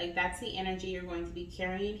 right? Like, that's the energy you're going to be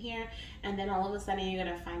carrying here. And then all of a sudden you're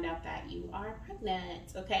going to find out that you are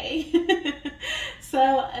pregnant, okay?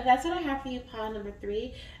 So that's what I have for you, pile number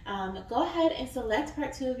 3. Go ahead and select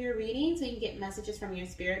part 2 of your reading so you can get messages from your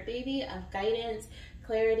spirit baby of guidance,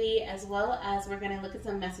 clarity, as well as we're going to look at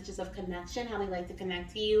some messages of connection, how they like to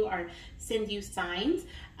connect to you or send you signs.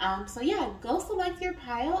 So yeah, go select your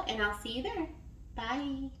pile and I'll see you there.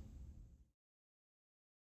 Bye.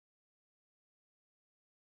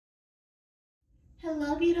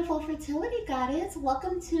 Hello, beautiful fertility goddess.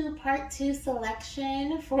 Welcome to part 2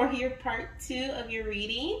 selection for your part 2 of your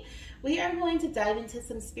reading. We are going to dive into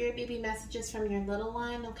some spirit baby messages from your little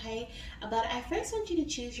one, okay? But I first want you to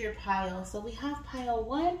choose your pile. So we have pile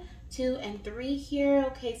 1, 2, and 3 here,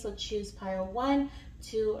 okay? So choose pile 1,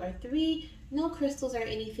 2, or 3. No crystals or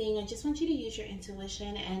anything. I just want you to use your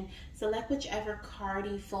intuition and select whichever card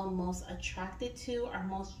you feel most attracted to or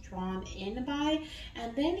most drawn in by.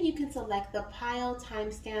 And then you can select the pile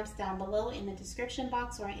timestamps down below in the description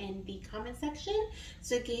box or in the comment section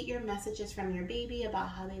to get your messages from your baby about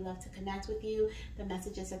how they love to connect with you, the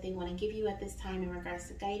messages that they want to give you at this time in regards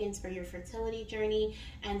to guidance for your fertility journey,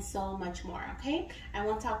 and so much more, okay? I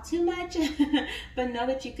won't talk too much, but know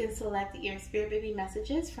that you can select your spirit baby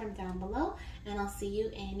messages from down below, and I'll see you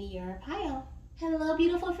in your pile. Hello,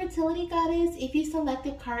 beautiful fertility goddess. If you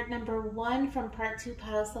selected card number 1 from part 2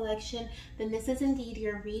 pile selection, then this is indeed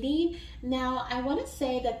your reading. Now, I want to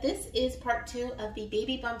say that this is part 2 of the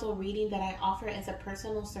baby bundle reading that I offer as a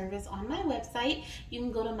personal service on my website. You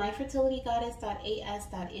can go to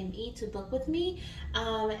myfertilitygoddess.as.me to book with me,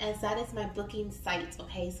 as that is my booking site,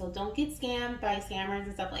 okay? So don't get scammed by scammers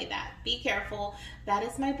and stuff like that. Be careful. That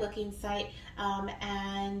is my booking site,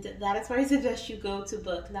 and that is where I suggest you go to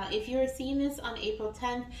book. Now, if you're seeing this on April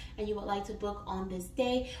 10th and you would like to book on this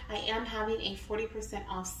day, I am having a 40%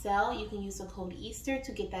 off sale. You can use the code Easter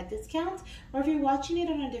to get that discount, or if you're watching it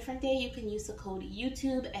on a different day, you can use the code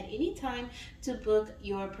YouTube at any time to book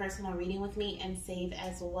your personal reading with me and save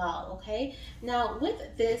as well, okay? Now, with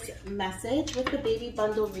this message, with the baby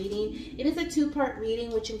bundle reading, it is a 2-part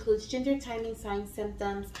reading which includes gender, timing, signs,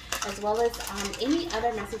 symptoms, as well as any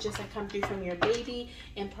other messages that come through from your baby.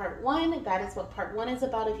 In part 1, that is what part 1 is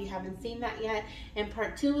about if you haven't seen that yet. And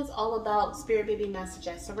part 2 is all about spirit baby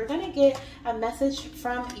messages. So we're going to get a message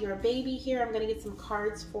from your baby here. I'm going to get some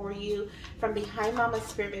cards for you from the Hi Mama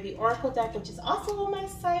Spirit Baby Oracle deck, which is also on my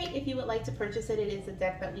site. If you would like to purchase it, it is a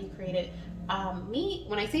deck that we created.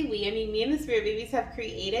 When I say we, I mean me and the spirit babies have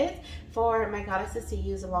created for my goddesses to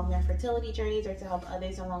use along their fertility journeys or to help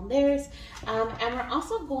others along theirs. And we're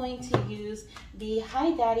also going to use the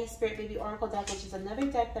Hi Daddy Spirit Baby Oracle deck, which is another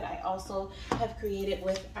deck that I also have created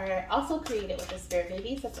with, the spirit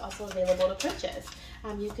babies. That's also available to purchase.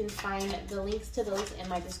 You can find the links to those in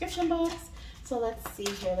my description box. So let's see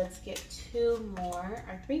here. Let's get 3 more,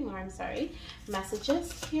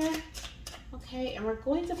 messages here. Okay, and we're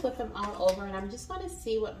going to flip them all over, and I'm just going to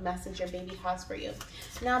see what message your baby has for you.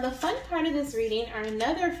 Now, the fun part of this reading, or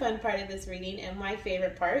another fun part of this reading, and my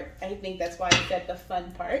favorite part, I think that's why I said the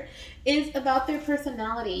fun part, is about their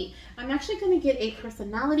personality. I'm actually going to get a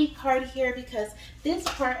personality card here because this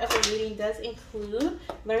part of the reading does include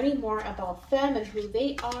learning more about them and who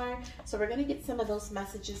they are. So we're going to get some of those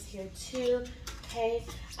messages here too, okay?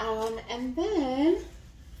 And then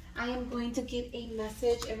I am going to get a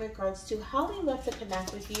message in regards to how they love to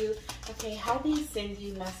connect with you, okay, how they send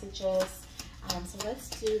you messages. So let's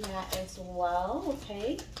do that as well,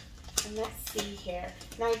 okay? And let's see here.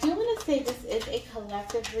 Now, I do want to say this is a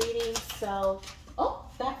collective reading, so, oh,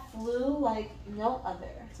 that flew like no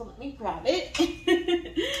other. So let me grab it.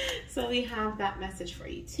 So we have that message for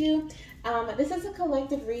you too. This is a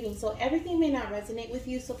collective reading, so everything may not resonate with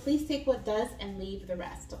you, so please take what does and leave the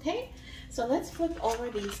rest, okay? So let's flip over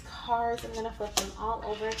these cards. I'm going to flip them all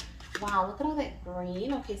over. Wow, look at all that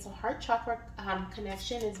green. Okay, so heart chakra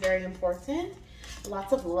connection is very important.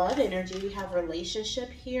 Lots of love energy. We have relationship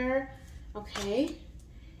here. Okay.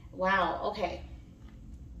 Wow, okay.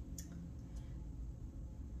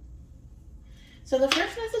 So the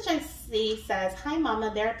first message I see says, "Hi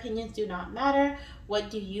Mama, their opinions do not matter. What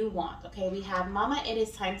do you want? Okay, we have Mama, it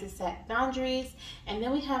is time to set boundaries. And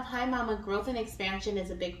then we have Hi Mama, growth and expansion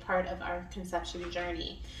is a big part of our conception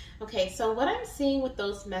journey. Okay, so what I'm seeing with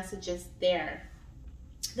those messages there,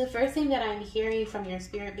 the first thing that I'm hearing from your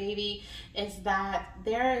spirit baby is that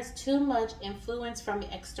there is too much influence from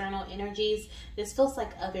external energies. This feels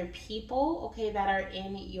like other people, okay, that are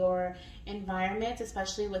in your environment,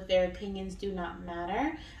 especially with their opinions do not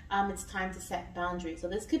matter. It's time to set boundaries. So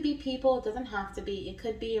this could be people, it doesn't have to be. It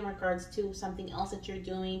could be in regards to something else that you're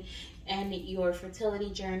doing and your fertility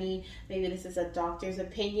journey. Maybe this is a doctor's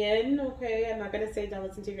opinion, okay? I'm not going to say don't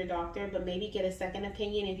listen to your doctor, but maybe get a second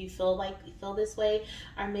opinion if you feel this way.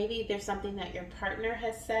 Or maybe there's something that your partner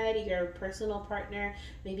has said, your personal partner,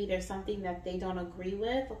 maybe there's something that they don't agree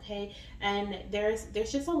with, okay? And there's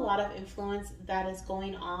just a lot of influence that is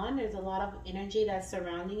going on. There's a lot of energy that's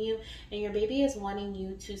surrounding you, and your baby is wanting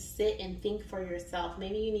you to sit and think for yourself.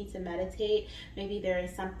 Maybe you need to meditate. Maybe there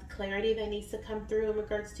is some clarity that needs to come through in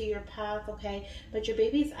regards to your path, okay? But your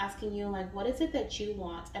baby is asking you, like, what is it that you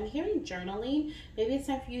want? I'm hearing journaling. Maybe it's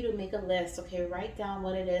time for you to make a list, okay? Write down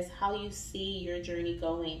what it is, how you see your journey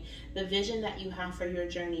going, the vision that you have for your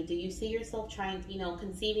journey. Do you see yourself trying,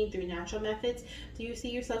 conceiving through natural methods? Do you see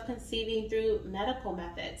yourself conceiving through medical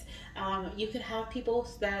methods? You could have people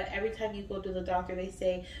that every time you go to the doctor, they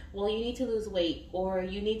say, well, you need to lose weight, or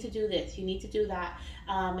you need to do this, you need to do that.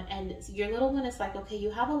 And your little one is like, okay, you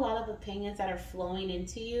have a lot of opinions that are flowing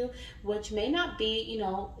into you, which may not be,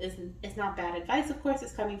 it's not bad advice. Of course,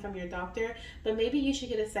 it's coming from your doctor, but maybe you should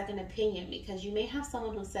get a second opinion, because you may have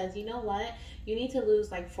someone who says, you know what, you need to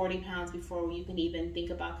lose like 40 pounds before you can even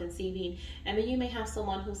think about conceiving. And then you may have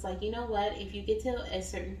someone who's like, you know what, if you get to a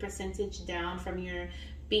certain percentage down from your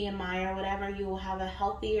BMI or whatever, you will have a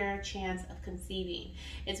healthier chance of conceiving.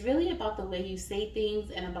 It's really about the way you say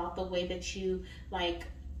things and about the way that you I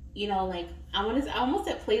almost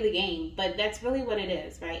said play the game, but that's really what it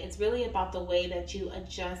is, right? It's really about the way that you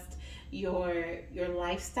adjust your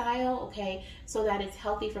lifestyle, okay, so that it's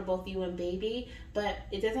healthy for both you and baby. But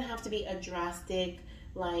it doesn't have to be a drastic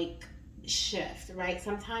shift, right?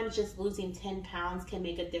 Sometimes just losing 10 pounds can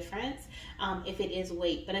make a difference if it is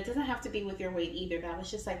weight, but it doesn't have to be with your weight either. That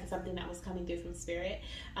was just something that was coming through from spirit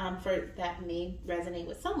for that may resonate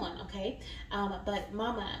with someone, okay? But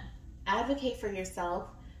Mama, advocate for yourself.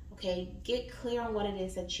 Okay, get clear on what it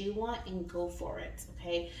is that you want and go for it,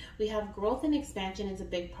 okay? We have growth and expansion is a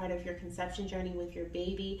big part of your conception journey with your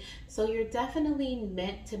baby. So you're definitely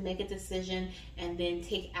meant to make a decision and then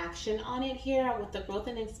take action on it here. With the growth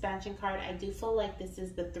and expansion card, I do feel like this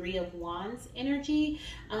is the 3 of Wands energy,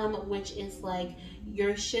 which is like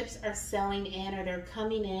your ships are sailing in, or they're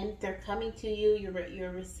coming in, they're coming to you,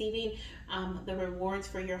 you're receiving the rewards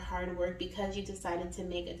for your hard work because you decided to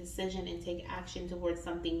make a decision and take action towards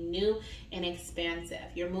something new and expansive.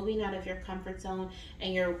 You're moving out of your comfort zone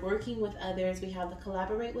and you're working with others. We have the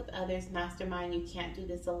collaborate with others, mastermind. You can't do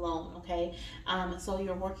this alone, okay? So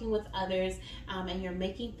you're working with others and you're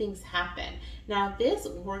making things happen. Now this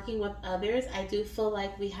working with others, I do feel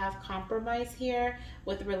like we have compromise here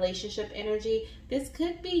with relationship energy. This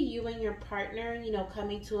could be you and your partner,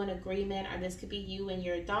 coming to an agreement, or this could be you and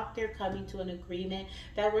your doctor coming to an agreement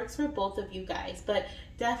that works for both of you guys. But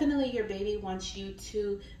definitely your baby wants you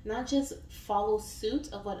to not just follow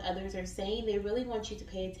suit of what others are saying. They really want you to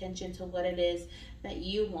pay attention to what it is that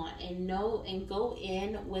you want and know and go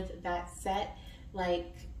in with that set,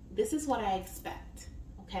 this is what I expect.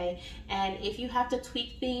 Okay, and if you have to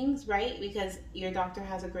tweak things, right, because your doctor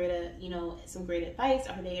has a great, some great advice,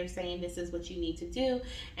 or they are saying this is what you need to do,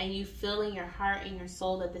 and you feel in your heart and your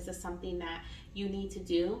soul that this is something that you need to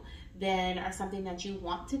do, then, or something that you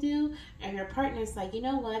want to do, and your partner's like, you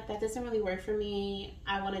know what, that doesn't really work for me,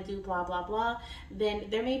 I want to do blah, blah, blah, then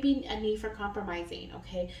there may be a need for compromising,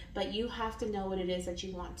 okay? But you have to know what it is that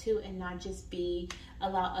you want to, and not just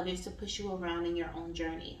allow others to push you around in your own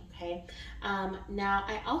journey, okay? Now,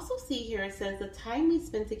 I also see here, it says, the time we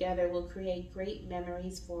spend together will create great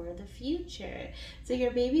memories for the future. So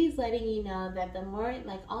your baby is letting you know that the more,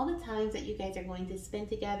 all the times that you guys are going to spend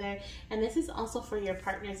together, and this is also for your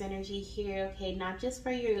partner's energy here, okay? Not just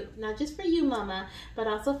for you, Mama, but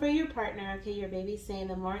also for your partner, okay? Your baby's saying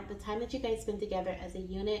the time that you guys spend together as a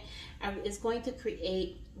unit is going to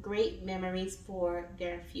create great memories for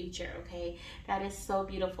their future, okay? That is so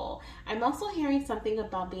beautiful. I'm also hearing something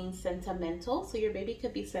about being sentimental. So your baby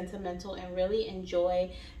could be sentimental and really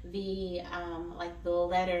enjoy the the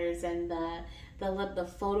letters and the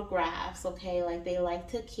the photographs, okay? Like they like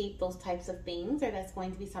to keep those types of things, or that's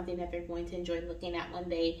going to be something that they're going to enjoy looking at when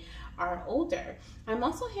they are older. I'm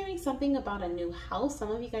also hearing something about a new house. Some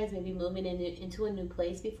of you guys may be moving into a new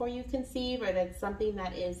place before you conceive, or that's something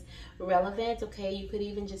that is relevant, okay? You could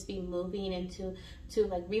even just be moving into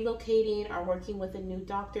like relocating or working with a new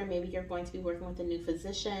doctor. Maybe you're going to be working with a new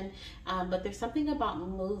physician, but there's something about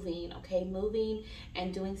moving, okay? Moving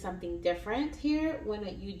and doing something different here when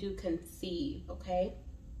you do conceive, okay?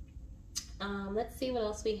 Let's see what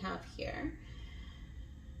else we have here.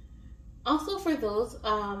 Also, for those,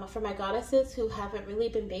 for my goddesses who haven't really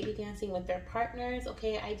been baby dancing with their partners,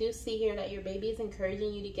 okay, I do see here that your baby is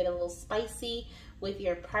encouraging you to get a little spicy with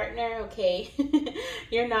your partner, okay?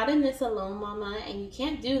 You're not in this alone, mama, and you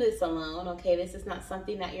can't do this alone, okay? This is not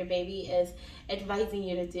something that your baby is advising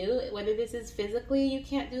you to do. Whether this is physically, you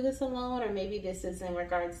can't do this alone, or maybe this is in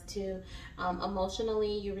regards to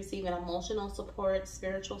emotionally, you receive an emotional support,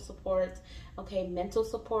 spiritual support, okay, mental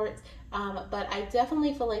support. But I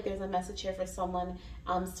definitely feel like there's a message here for someone,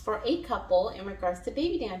 for a couple, in regards to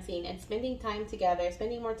baby dancing and spending time together,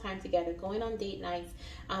 spending more time together, going on date nights,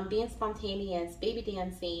 being spontaneous, baby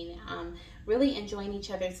dancing, really enjoying each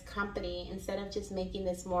other's company instead of just making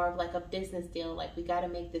this more of like a business deal, like we got to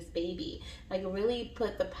make this baby. Like really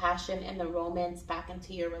put the passion and the romance back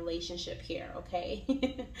into your relationship here,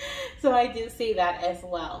 okay? So I do see that as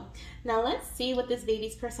well. Now let's see what this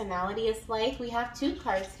baby's personality is like. We have two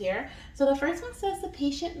cards here. So the first one says the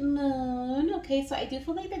patient moon, okay? So I do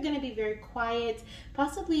feel like they're going to be very quiet,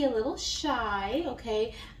 possibly a little shy,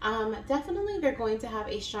 okay? Definitely they're going to have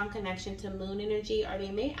a strong connection to moon energy, or they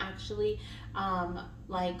may actually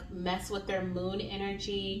like mess with their moon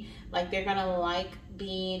energy. Like they're gonna like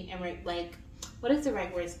being in, like, what is the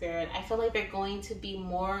right word, Spirit? I feel like they're going to be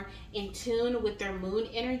more in tune with their moon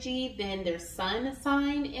energy than their sun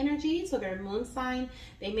sign energy. So their moon sign,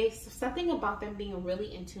 they may, something about them being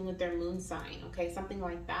really in tune with their moon sign, okay? Something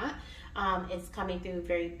like that is coming through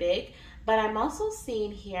very big. But I'm also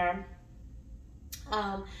seeing here,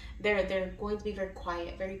 they're going to be very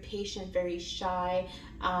quiet, very patient, very shy,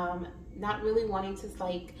 not really wanting to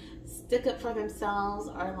like stick up for themselves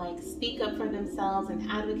or like speak up for themselves and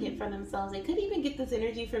advocate for themselves. They could even get this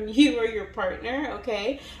energy from you or your partner,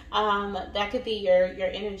 okay? That could be your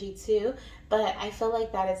energy too. But I feel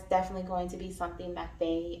like that is definitely going to be something that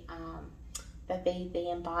they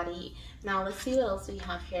embody. Now let's see what else we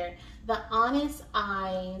have here. The honest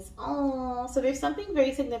eyes. Oh, so there's something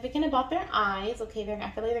very significant about their eyes. Okay, I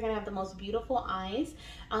feel like they're gonna have the most beautiful eyes.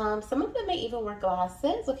 Some of them may even wear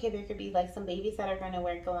glasses. Okay, there could be like some babies that are gonna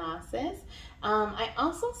wear glasses. I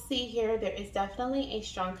also see here there is definitely a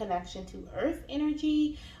strong connection to earth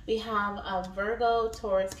energy. We have a Virgo,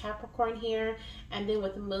 Taurus, Capricorn here. And then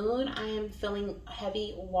with moon, I am feeling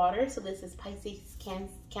heavy water. So this is Pisces,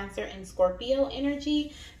 Cancer, and Scorpio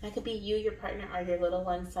energy. That could be you, your partner, or your little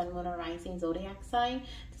one, sun, moon, or rising zodiac sign.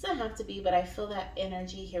 Doesn't have to be, but I feel that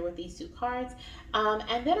energy here with these two cards.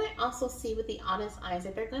 And then I also see with the honest eyes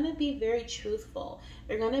that they're going to be very truthful.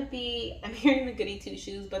 They're going to be, I'm hearing the goody two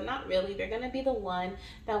shoes, but not really. They're going to be the one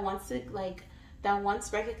that wants to that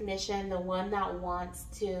wants recognition, the one that wants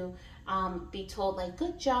to be told like,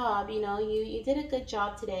 good job, you know, you did a good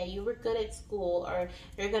job today, you were good at school. Or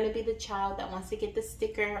they're going to be the child that wants to get the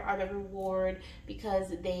sticker or the reward because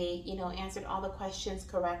they, you know, answered all the questions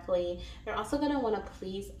correctly. They're also going to want to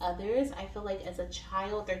please others. I feel like as a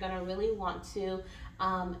child, they're going to really want to,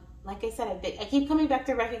 like I said, I keep coming back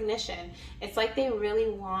to recognition. It's like they really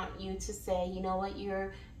want you to say, you know what,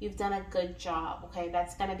 you've done a good job, okay?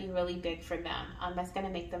 That's going to be really big for them. That's going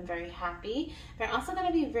to make them very happy. They're also going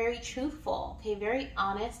to be very truthful, okay? Very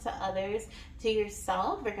honest to others, to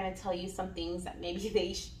yourself. They're going to tell you some things that maybe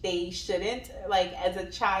they shouldn't, like as a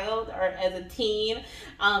child or as a teen.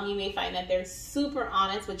 You may find that they're super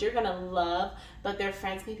honest, which you're going to love, but their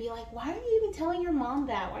friends may be like, why are you even telling your mom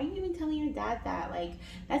that? Why are you even telling your dad that? Like,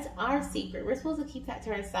 that's our secret. We're supposed to keep that to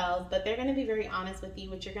ourselves, but they're going to be very honest with you,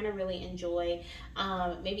 which you're going to really enjoy.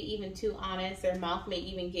 Maybe even too honest. Their mouth may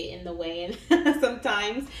even get in the way and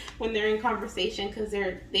sometimes when they're in conversation, because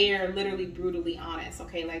they're literally brutally honest,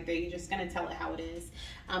 okay? Like they're just going to tell it how it is.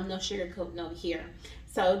 No sugarcoat, no here.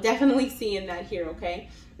 So definitely seeing that here, okay?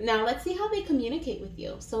 Now let's see how they communicate with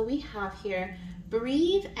you. So we have here,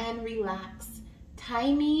 breathe and relax.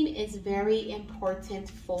 Timing is very important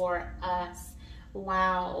for us.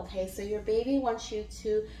 Wow, okay, so your baby wants you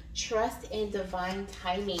to trust in divine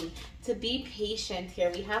timing, to be patient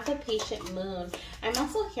here. We have the patient moon. I'm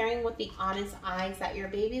also hearing with the honest eyes that your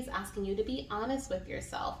baby is asking you to be honest with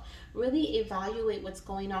yourself. Really evaluate what's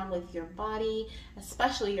going on with your body,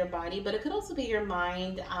 especially your body, but it could also be your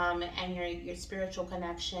mind and your spiritual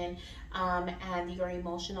connection and your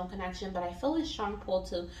emotional connection. But I feel a strong pull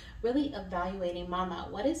to really evaluating, mama,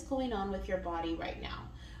 what is going on with your body right now?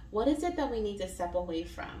 What is it that we need to step away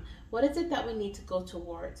from? What is it that we need to go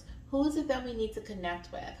towards? Who is it that we need to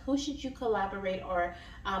connect with? Who should you collaborate, or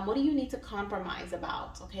what do you need to compromise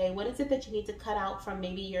about? Okay, what is it that you need to cut out from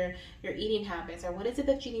maybe your eating habits, or what is it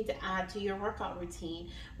that you need to add to your workout routine?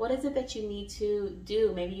 What is it that you need to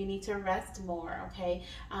do? Maybe you need to rest more. Okay,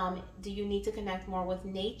 do you need to connect more with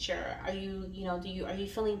nature? Are you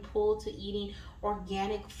feeling pulled to eating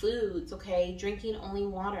organic foods? Okay, drinking only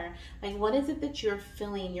water. Like, what is it that you're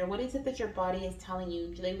feeling? What is it that your body is telling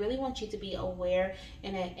you? Do they really want you to be aware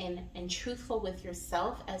and truthful with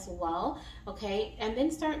yourself as well? Okay, and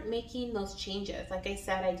then start making those changes. Like I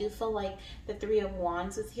said, I do feel like the Three of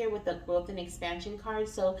Wands is here with the growth and expansion card.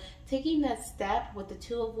 So taking that step with the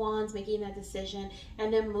Two of Wands, making that decision,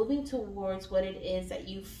 and then moving towards what it is that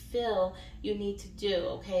you feel you need to do.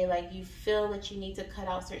 Okay, like you feel that you need to cut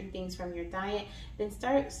out certain things from your diet, then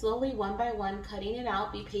start slowly, one by one, cutting it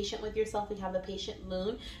out. Be patient with yourself. We have the patient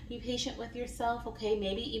moon. Be patient with yourself. Okay,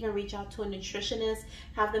 maybe even reach out to a nutritionist,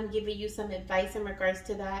 have them give you some advice in regards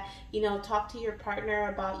to that. You know, talk to your partner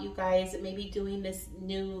about you guys maybe doing this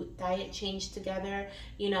new diet change together,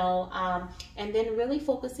 you know, and then really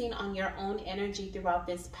focusing on your own energy throughout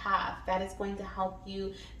this path. That is going to help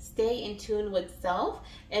you stay in tune with self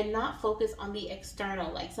and not focus on the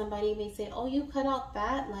external. Like, somebody may say, oh, you cut out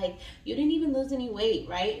that, like you didn't even lose any weight,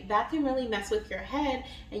 right? That can really mess with your head,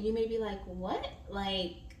 and you may be like, what?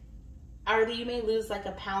 Like, or you may lose like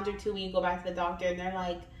a pound or two when you go back to the doctor, and they're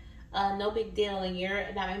like, no big deal, and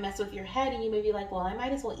that might mess with your head, and you may be like, well, I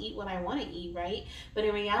might as well eat what I want to eat, right? But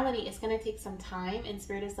in reality, it's going to take some time, and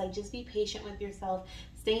Spirit is like, just be patient with yourself.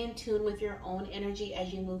 Stay in tune with your own energy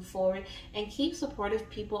as you move forward, and keep supportive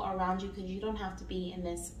people around you, because you don't have to be in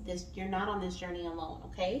this you're not on this journey alone.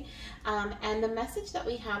 Okay, and the message that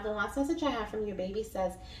we have, the last message I have from your baby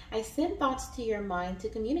says, I send thoughts to your mind to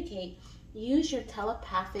communicate. Use your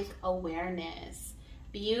telepathic awareness.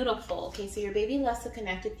 Beautiful. Okay, so your baby loves to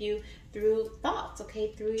connect with you through thoughts,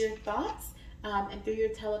 okay, through your thoughts and through your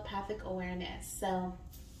telepathic awareness. So,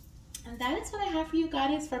 and that is what I have for you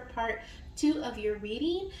guys for part 2 of your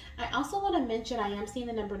reading. I also want to mention I am seeing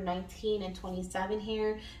the number 19 and 27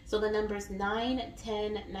 here. So the numbers 9,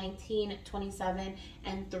 10, 19, 27,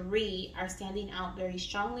 and 3 are standing out very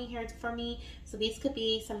strongly here for me. So these could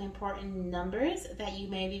be some important numbers that you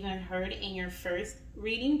may have even heard in your first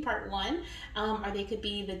reading, part 1, or they could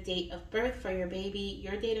be the date of birth for your baby,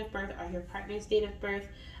 your date of birth, or your partner's date of birth,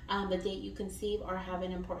 the date you conceive or have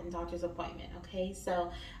an important doctor's appointment. Okay,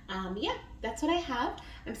 so yeah, that's what I have.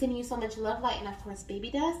 I'm sending you so much love, light, and of course baby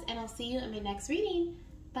dust, and I'll see you in my next reading.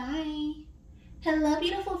 Bye. Hello,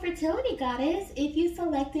 beautiful fertility goddess. If you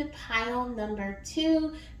selected pile number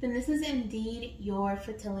 2, then this is indeed your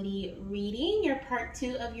fertility reading, your part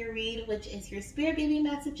 2 of your read, which is your spirit baby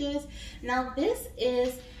messages. Now, this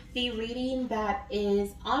is the reading that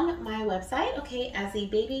is on my website, okay, as a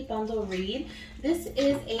baby bundle read. This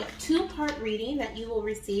is a 2-part reading that you will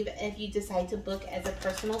receive if you decide to book as a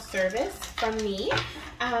personal service from me.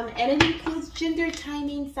 And it includes gender,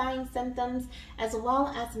 timing, signs, symptoms, as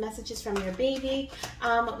well as messages from your baby.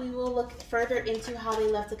 We will look further into how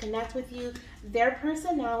they love to connect with you, their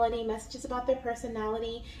personality, messages about their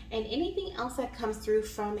personality, and anything else that comes through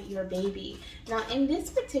from your baby. Now, in this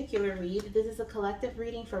particular read, this is a collective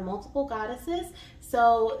reading for multiple goddesses.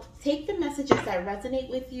 So take the messages that resonate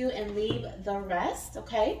with you and leave the rest,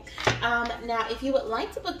 okay? Now, if you would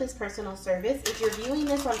like to book this personal service, if you're viewing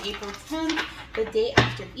this on April 10th, the day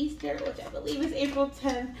after Easter, which I believe is April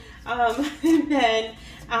 10th, then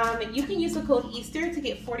you can use the code Easter to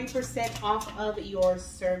get 40% off of your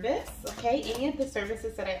service, okay? Any of the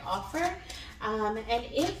services that I offer. And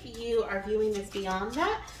if you are viewing this beyond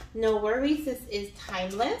that, no worries, this is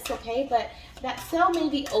timeless, okay? But that sale may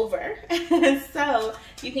be over. So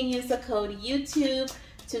you can use the code YouTube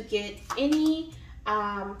to get any,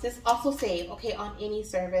 just also save, okay, on any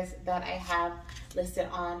service that I have listed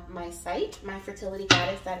on my site,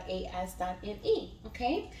 myfertilitygoddess.as.me,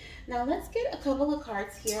 okay? Now let's get a couple of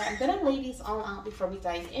cards here. I'm gonna lay these all out before we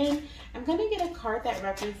dive in. I'm gonna get a card that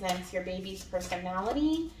represents your baby's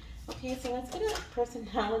personality. Okay, so let's get a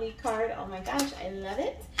personality card. Oh my gosh, I love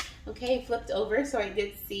it. Okay, flipped over, so I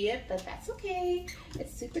did see it, but that's okay.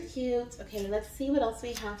 It's super cute. Okay, let's see what else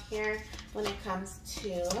we have here when it comes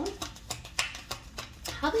to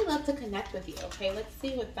how they love to connect with you. Okay, let's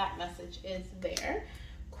see what that message is there.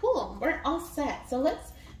 Cool, we're all set. So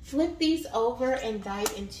let's flip these over and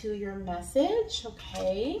dive into your message.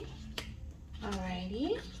 Okay,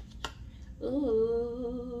 alrighty.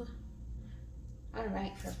 Ooh. All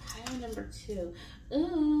right, for pile number 2.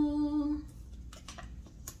 Ooh.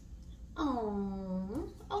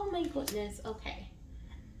 Oh my goodness. Okay.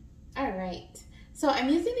 All right. So I'm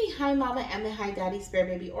using the Hi Mama and the Hi Daddy Spirit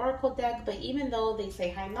Baby Oracle deck, but even though they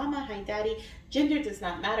say Hi Mama, Hi Daddy, gender does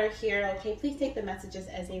not matter here. Okay, please take the messages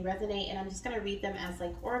as they resonate, and I'm just going to read them as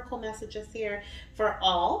like oracle messages here for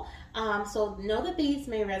all. So know that these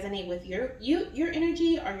may resonate with your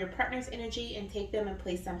energy or your partner's energy, and take them and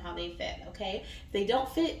place them how they fit. Okay, if they don't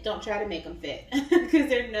fit, don't try to make them fit because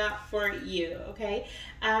they're not for you. Okay.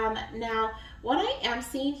 Now, what I am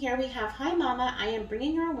seeing here, we have, Hi Mama, I am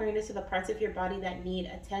bringing your awareness to the parts of your body that need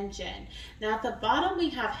attention. Now at the bottom, we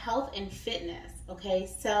have health and fitness. Okay,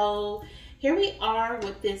 so here we are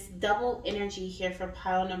with this double energy here for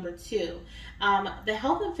pile number 2. The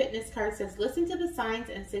health and fitness card says, listen to the signs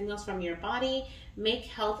and signals from your body, make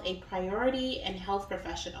health a priority, and health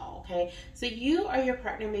professional. Okay, so you or your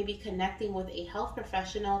partner may be connecting with a health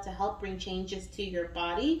professional to help bring changes to your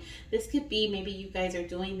body. This could be maybe you guys are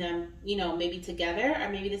doing them, you know, maybe together, or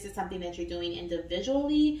maybe this is something that you're doing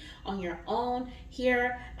individually on your own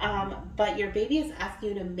here. But your baby is asking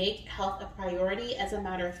you to make health a priority. As a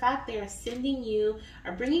matter of fact, they are sending you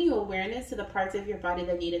or bringing you awareness to the parts of your body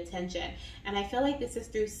that need attention. And I feel like this is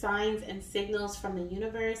through signs and signals from the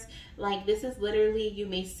universe. Like this is literally, you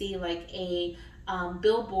may see like a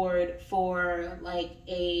billboard for like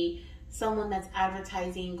someone that's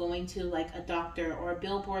advertising going to like a doctor, or a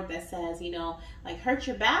billboard that says, you know, like hurt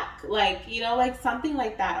your back, like, you know, like something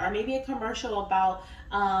like that. Or maybe a commercial about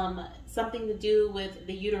something to do with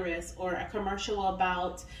the uterus, or a commercial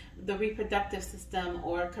about the reproductive system,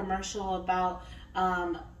 or a commercial about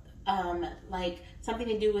like something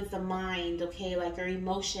to do with the mind, okay, like our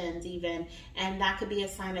emotions even. And that could be a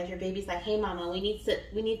sign that your baby's like, hey mama, we need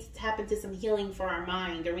to tap into some healing for our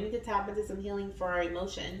mind, or we need to tap into some healing for our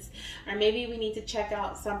emotions. Or maybe we need to check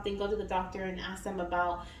out something, go to the doctor and ask them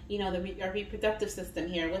about, you know, our reproductive system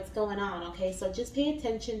here, what's going on. Okay, so just pay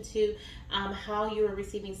attention to how you are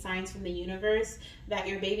receiving signs from the universe that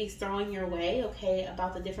your baby's throwing your way, okay,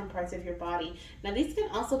 about the different parts of your body. Now these can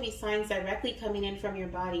also be signs directly coming in from your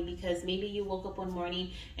body, because maybe you woke up one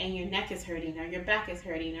morning and your neck is hurting, or your back is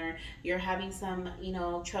hurting, or you're having some, you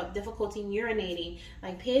know, difficulty urinating.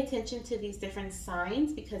 Like pay attention to these different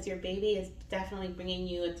signs, because your baby is definitely bringing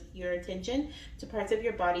you your attention to parts of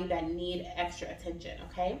your body that need extra attention.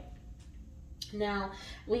 Okay. Now,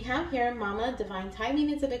 we have here, Mama, divine timing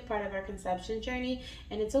is a big part of our conception journey,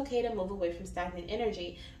 and it's okay to move away from stagnant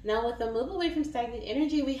energy. Now, with the move away from stagnant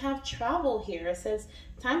energy, we have travel here. It says,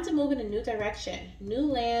 time to move in a new direction, new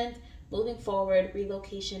land, moving forward,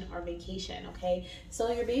 relocation, or vacation. Okay,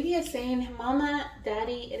 so your baby is saying, Mama,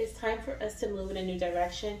 Daddy, it is time for us to move in a new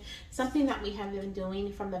direction. Something that we have been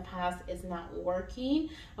doing from the past is not working.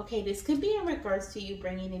 Okay, this could be in regards to you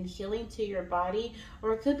bringing in healing to your body,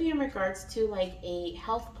 or it could be in regards to like a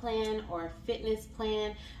health plan or a fitness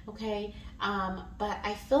plan. Okay, but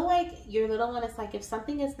I feel like your little one is like, if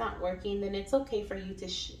something is not working, then it's okay for you to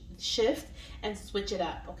shift and switch it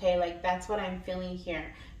up. Okay, like that's what I'm feeling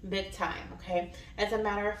here. Big time. Okay, as a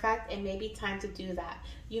matter of fact, it may be time to do that.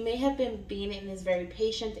 You may have been being in this very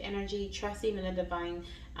patient energy, trusting in the divine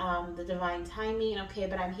timing. Okay,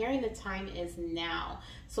 but I'm hearing the time is now.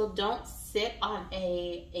 So don't sit on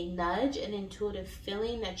a nudge, an intuitive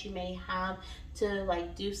feeling that you may have to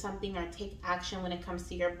like do something or take action when it comes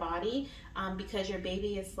to your body, because your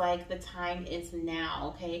baby is like, the time is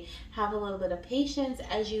now. Okay, have a little bit of patience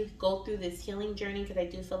as you go through this healing journey, because I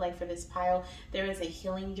do feel like for this pile there is a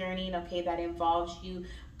healing journey, okay, that involves you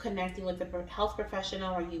connecting with a health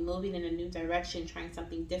professional, or you moving in a new direction, trying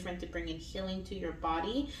something different to bring in healing to your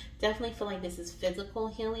body. Definitely feel like this is physical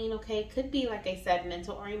healing. Okay, could be, like I said,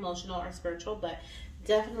 mental or emotional or spiritual, but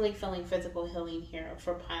definitely feeling physical healing here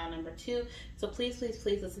for pile number 2. So please, please,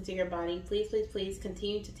 please listen to your body. Please, please, please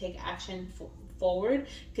continue to take action forward,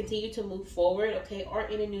 continue to move forward, okay, or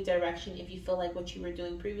in a new direction if you feel like what you were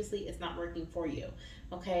doing previously is not working for you.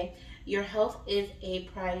 Okay, your health is a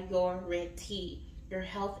priority. Your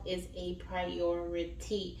health is a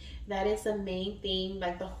priority. That is the main thing.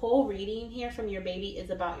 Like the whole reading here from your baby is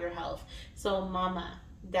about your health. So Mama,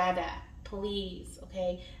 Dada, please,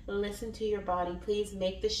 okay, listen to your body. Please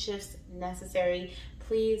make the shifts necessary.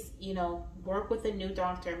 please, you know, work with a new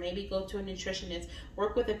doctor, maybe go to a nutritionist,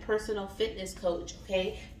 work with a personal fitness coach,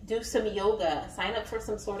 okay? Do some yoga, sign up for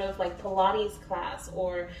some sort of like Pilates class,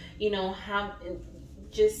 or, you know, have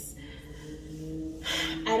just,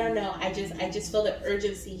 I don't know, I just feel the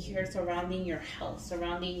urgency here surrounding your health,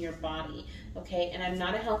 surrounding your body, okay? And I'm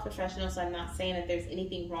not a health professional, so I'm not saying that there's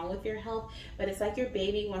anything wrong with your health, but it's like your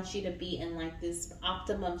baby wants you to be in like this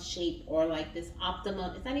optimum shape, or like this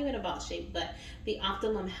optimum, it's not even about shape, but the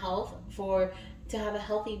optimum health to have a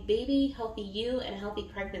healthy baby, healthy you, and a healthy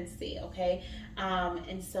pregnancy, okay?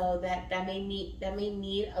 And so that may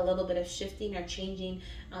need a little bit of shifting or changing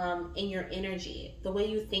in your energy, the way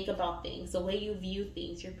you think about things, the way you view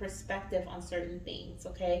things, your perspective on certain things,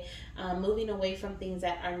 okay? Moving away from things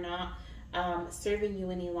that are not serving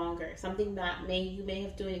you any longer, something that you may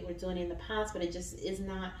have were doing in the past, but it just is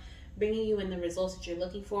not bringing you in the results that you're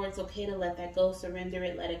looking for. It's okay to let that go, surrender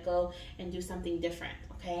it, let it go, and do something different,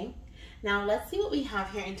 okay? Now let's see what we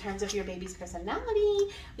have here in terms of your baby's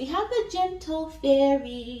personality. We have the gentle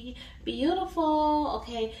fairy, beautiful,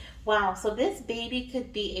 okay? Wow, so this baby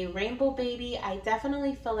could be a rainbow baby. I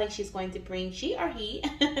definitely feel like she's going to bring, she or he.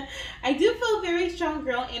 I do feel very strong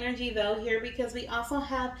girl energy though here, because we also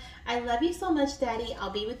have, I love you so much, Daddy,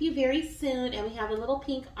 I'll be with you very soon, and we have a little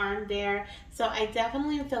pink arm there. So I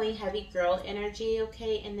definitely am feeling heavy girl energy,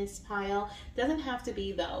 okay, in this pile. Doesn't have to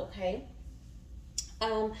be though, okay?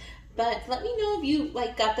 But let me know if you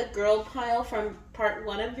like got the girl pile from part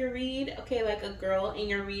 1 of your read, okay, like a girl in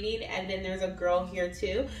your reading, and then there's a girl here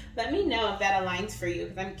too. Let me know if that aligns for you,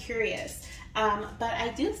 because I'm curious. But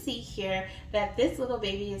I do see here that this little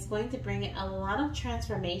baby is going to bring in a lot of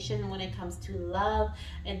transformation when it comes to love,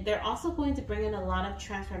 and they're also going to bring in a lot of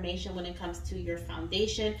transformation when it comes to your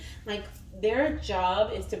foundation. Like their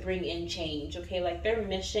job is to bring in change, okay? Like their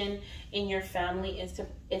mission in your family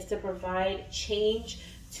is to provide change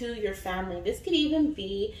to your family. This could even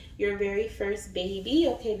be your very first baby,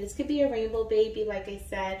 okay? This could be a rainbow baby, like I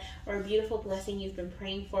said, or a beautiful blessing you've been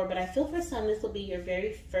praying for, but I feel for some this will be your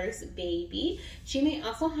very first baby. She may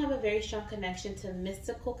also have a very strong connection to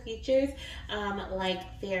mystical creatures like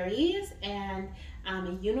fairies and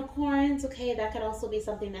unicorns, okay? That could also be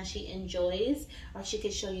something that she enjoys, or she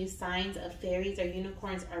could show you signs of fairies or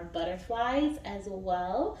unicorns or butterflies as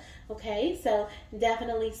well, okay? So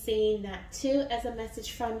definitely seeing that too as a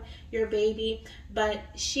message from your baby. But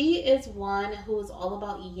she is one who is all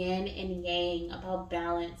about yin and yang, about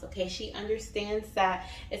balance, okay? She understands that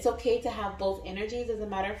it's okay to have both energies. As a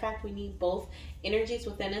matter of fact, we need both energies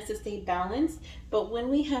within us to stay balanced. But when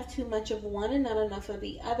we have too much of one and not enough of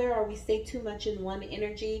the other, or we stay too much in one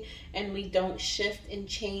energy and we don't shift and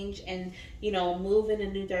change and, you know, move in a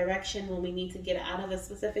new direction when we need to get out of a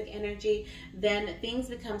specific energy, then things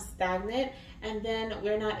become stagnant, and then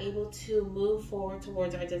we're not able to move forward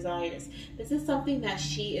towards our desires. This is something that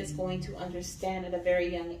she is going to understand at a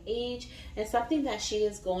very young age, and something that she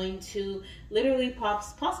is going to literally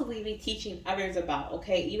possibly be teaching others about,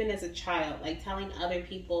 okay? Even as a child, like telling other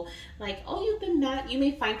people, like, oh, you've been mad. You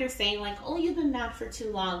may find her saying like, oh, you've been mad for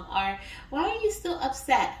too long, or why are you still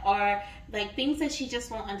upset, or like things that she just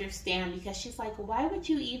won't understand, because she's like, why would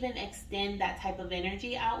you even extend that type of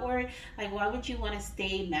energy outward? Like, why would you want to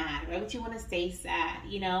stay mad? Why would you want to stay sad?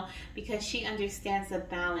 You know, because she understands the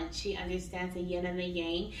balance. She understands the yin and the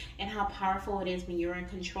yang, and how powerful it is when you're in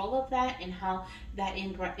control of that, and how that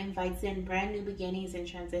invites in brand new beginnings and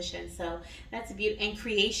transitions. So that's beautiful. And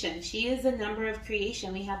creation. She is the number of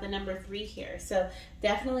creation. We have the number 3 here. So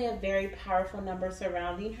definitely a very powerful number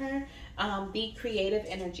surrounding her. The creative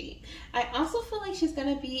energy. I also feel like she's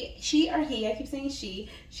going to be, she or he, I keep saying she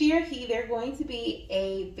or he, they're going to be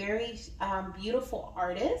a very beautiful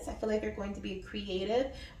artist. I feel like they're going to be a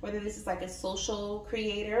creative, whether this is like a social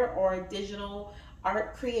creator or a digital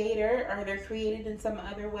art creator, or they're created in some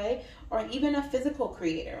other way, or even a physical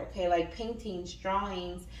creator, okay, like paintings,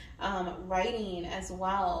 drawings, writing as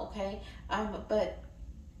well, okay? But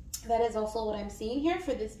that is also what I'm seeing here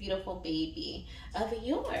for this beautiful baby of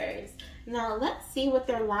yours. Now let's see what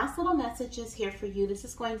their last little message is here for you. This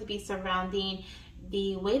is going to be surrounding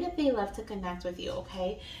the way that they love to connect with you,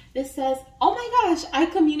 okay? This says, oh my gosh, I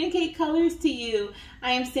communicate colors to you.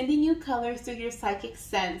 I am sending you colors through your psychic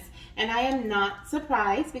sense. And I am not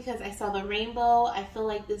surprised, because I saw the rainbow. I feel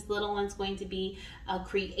like this little one's going to be a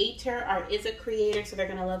creator, or is a creator, so they're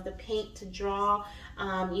going to love to paint, to draw,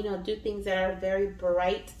 you know, do things that are very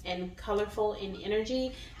bright and colorful in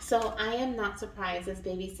energy. So I am not surprised this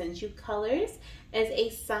baby sends you colors. as a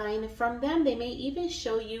sign from them. They may even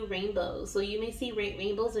show you rainbows. So you may see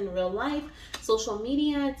rainbows in real life, social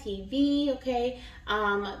media, TV, okay?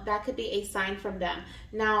 That could be a sign from them.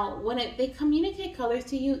 Now, when they communicate colors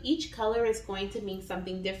to you, each color is going to mean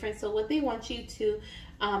something different. So what they want you to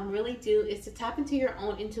really do is to tap into your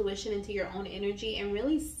own intuition, into your own energy, and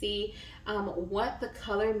really see what the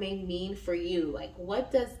color may mean for you. Like,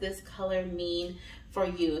 what does this color mean for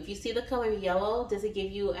you? If you see the color yellow, does it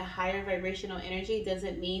give you a higher vibrational energy? Does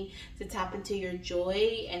it mean to tap into your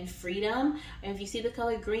joy and freedom? And if you see the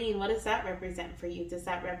color green, what does that represent for you? Does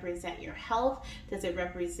that represent your health? Does it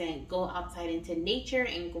represent go outside into nature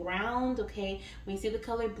and ground? Okay, when you see the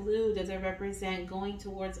color blue, does it represent going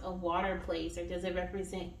towards a water place, or does it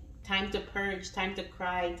represent time to purge, time to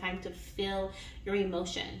cry, time to feel your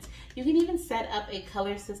emotions? You can even set up a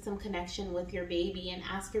color system connection with your baby and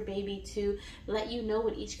ask your baby to let you know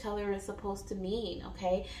what each color is supposed to mean,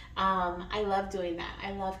 okay? I love doing that.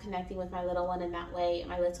 I love connecting with my little one in that way,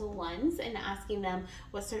 my little ones, and asking them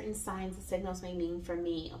what certain signs and signals may mean for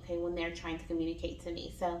me, okay, when they're trying to communicate to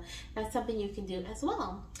me. So that's something you can do as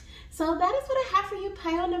well. So that is what I have for you,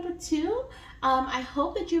 pile number 2. I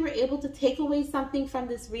hope that you were able to take away something from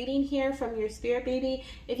this reading here from your spirit baby.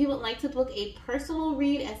 If you would like to book a personal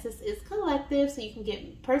read, as this is collective, so you can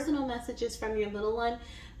get personal messages from your little one,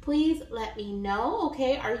 please let me know,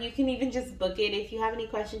 okay? Or you can even just book it. If you have any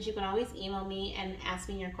questions, you can always email me and ask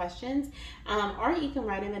me your questions, or you can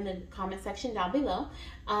write them in the comment section down below.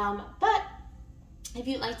 But if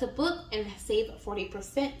you'd like to book and save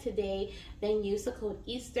 40% today, then use the code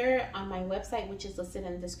Easter on my website, which is listed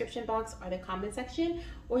in the description box or the comment section,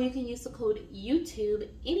 or you can use the code YouTube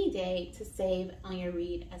any day to save on your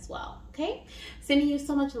read as well, okay? Sending you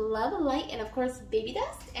so much love and light, and of course, baby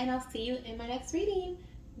dust, and I'll see you in my next reading.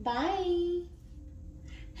 Bye!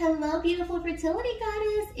 Hello, beautiful fertility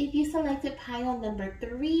goddess. If you selected pile number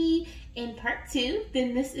 3 in part 2,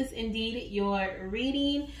 then this is indeed your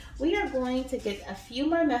reading. We are going to get a few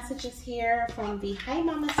more messages here from the Hi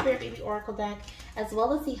Mama Spirit Baby Oracle deck, as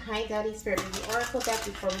well as the Hi Daddy Spirit Baby Oracle deck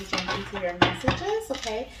before we jump into your messages,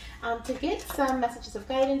 okay? To get some messages of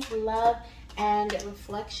guidance, love, and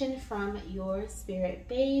reflection from your spirit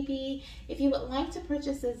baby. If you would like to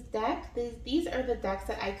purchase this deck, these are the decks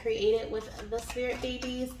that I created with the spirit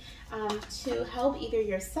babies to help either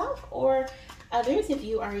yourself or others. If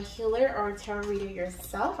you are a healer or a tarot reader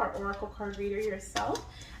yourself, or oracle card reader yourself,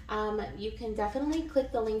 you can definitely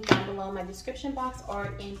click the link down below in my description box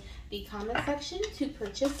or in the comment section to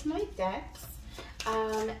purchase my decks.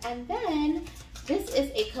 And then this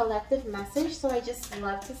is a collective message, so I just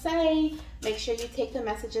love to say, make sure you take the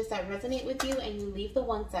messages that resonate with you and you leave the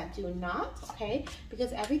ones that do not, okay?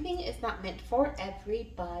 Because everything is not meant for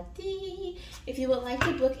everybody. If you would like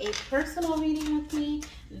to book a personal reading with me,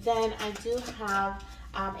 then I do have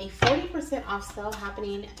a 40% off sale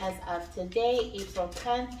happening as of today, April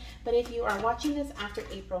 10th. But if you are watching this after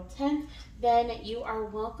April 10th, then you are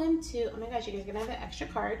welcome to, oh my gosh, you guys are gonna have an extra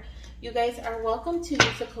card. You guys are welcome to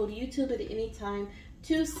use the code YouTube at any time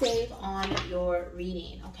to save on your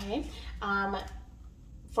reading, okay?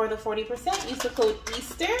 For the 40%, use the code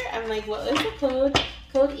Easter. I'm like, what is the code?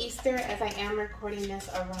 Code Easter, as I am recording this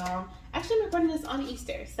around, actually I'm recording this on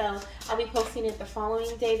Easter, so I'll be posting it the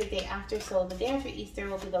following day, the day after, so the day after Easter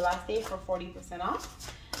will be the last day for 40%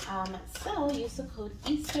 off. So use the code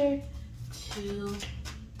Easter to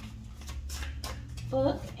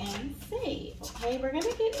book and save, okay? We're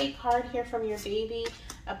gonna get a card here from your baby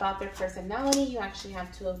about their personality. You actually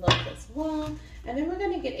have 2 of those as well. And then we're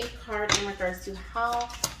gonna get a card in regards to how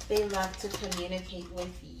they love to communicate with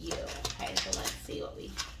you. Okay, so let's see what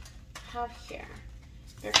we have here.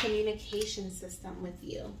 Their communication system with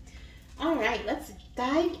you. All right, let's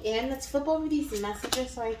dive in. Let's flip over these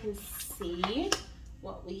messages so I can see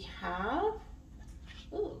what we have.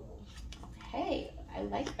 Ooh, okay, I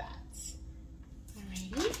like that.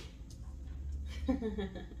 Alrighty.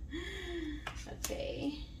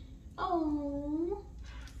 Okay. Oh.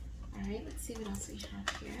 All right, let's see what else we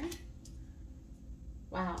have here.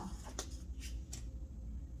 Wow.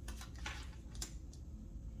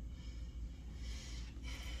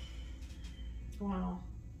 Wow.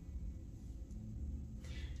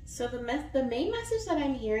 So the main message that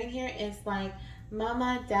I'm hearing here is like,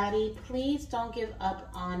 Mama, Daddy, please don't give up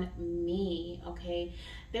on me, okay?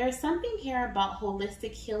 There's something here about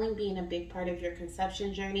holistic healing being a big part of your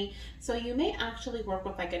conception journey. So you may actually work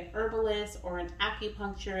with like an herbalist or an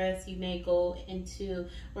acupuncturist. You may go into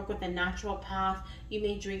work with a naturopath. You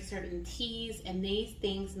may drink certain teas, and these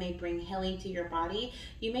things may bring healing to your body.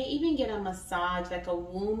 You may even get a massage, like a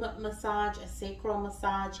womb massage, a sacral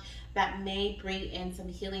massage, that may bring in some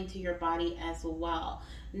healing to your body as well.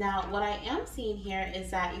 Now, what I am seeing here is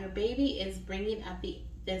that your baby is bringing up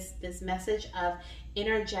this message of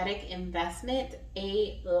energetic investment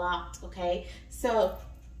a lot, okay? So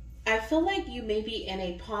I feel like you may be in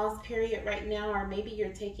a pause period right now, or maybe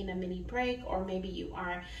you're taking a mini break, or maybe you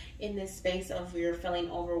are in this space of you're feeling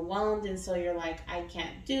overwhelmed, and so you're like, I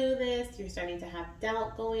can't do this. You're starting to have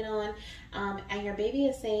doubt going on, and your baby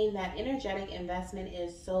is saying that energetic investment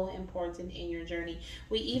is so important in your journey.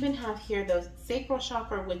 We even have here the sacral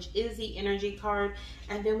chakra, which is the energy card,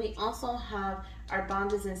 and then we also have our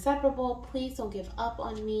bond is inseparable. Please don't give up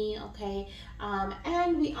on me, okay?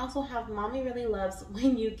 And we also have mommy really loves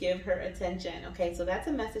when you give her attention, okay? So that's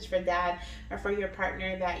a message for dad or for your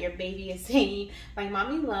partner that your baby is saying, like,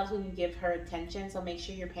 mommy loves when you give her attention, so make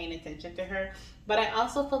sure you're paying attention to her. But I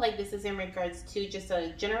also feel like this is in regards to just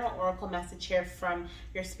a general oracle message here from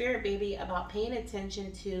your spirit baby about paying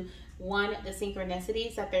attention to, one, the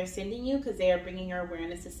synchronicities that they're sending you, because they are bringing your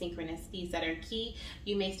awareness to synchronicities that are key.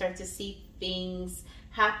 You may start to see things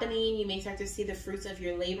happening. You may start to see the fruits of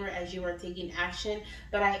your labor as you are taking action.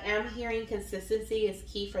 But I am hearing consistency is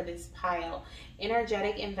key for this pile.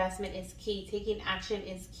 Energetic investment is key. Taking action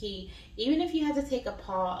is key. Even if you have to take a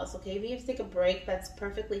pause, okay? If you have to take a break, that's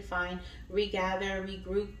perfectly fine. Regather,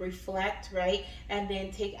 regroup, reflect, right? And then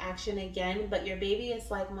take action again. But your baby is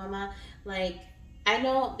like, mama, like, I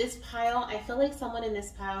know this pile, I feel like someone in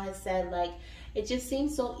this pile has said, like, it just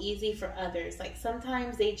seems so easy for others. Like,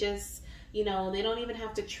 sometimes they just, you know, they don't even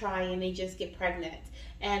have to try and they just get pregnant.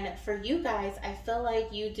 And for you guys, I feel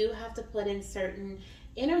like you do have to put in certain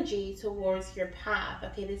energy towards your path.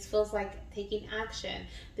 Okay, this feels like taking action.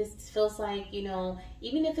 This feels like, you know,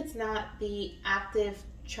 even if it's not the active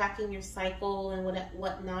tracking your cycle and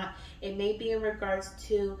whatnot, it may be in regards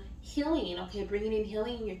to healing, okay, bringing in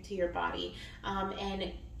healing to your body,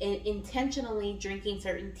 and intentionally drinking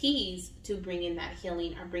certain teas to bring in that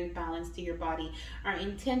healing or bring balance to your body, or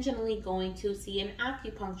intentionally going to see an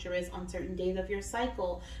acupuncturist on certain days of your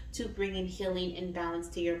cycle to bring in healing and balance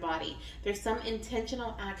to your body. There's some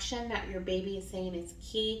intentional action that your baby is saying is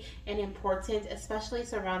key and important, especially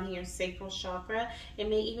surrounding your sacral chakra. It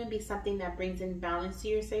may even be something that brings in balance to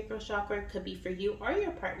your sacral chakra. It could be for you or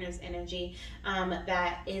your partner's energy,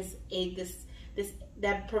 that is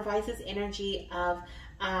that provides this energy of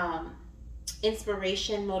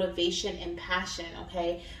inspiration, motivation, and passion,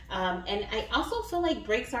 okay? And I also feel like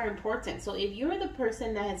breaks are important. So if you're the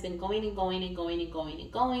person that has been going and going and going and going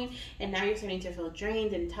and going, and now you're starting to feel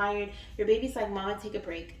drained and tired, your baby's like, mama, take a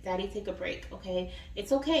break. Daddy, take a break, okay?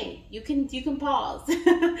 It's okay. You can pause.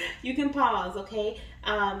 You can pause, okay?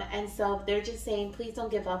 And so they're just saying, please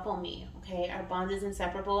don't give up on me, okay? Our bond is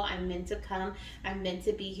inseparable. I'm meant to come. I'm meant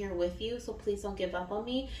to be here with you, so please don't give up on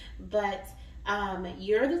me. But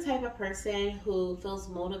you're the type of person who feels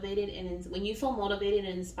motivated, and when you feel motivated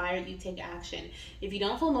and inspired, you take action. If you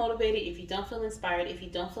don't feel motivated, if you don't feel inspired, if you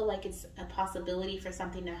don't feel like it's a possibility for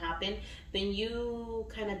something to happen, then you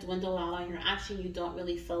kind of dwindle out on your action. You don't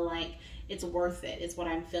really feel like it's worth it, is what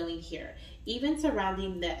I'm feeling here. Even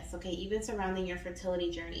surrounding this, okay, even surrounding your fertility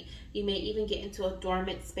journey, you may even get into a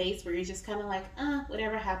dormant space where you're just kind of like,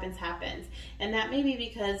 whatever happens, happens. And that may be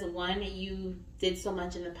because, one, you did so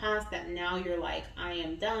much in the past that now you're like, I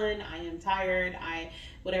am done, I am tired,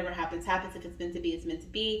 whatever happens, happens. If it's meant to be, it's meant to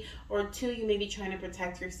be. Or two, you may be trying to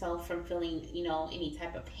protect yourself from feeling, you know, any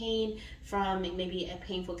type of pain from maybe a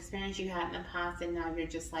painful experience you had in the past, and now you're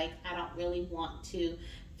just like, I don't really want to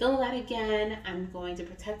feel that again. I'm going to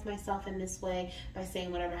protect myself in this way by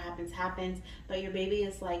saying whatever happens, happens. But your baby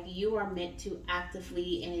is like, you are meant to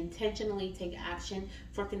actively and intentionally take action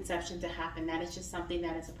for conception to happen. That is just something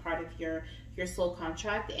that is a part of your soul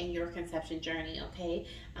contract and your conception journey, okay?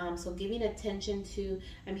 So giving attention to,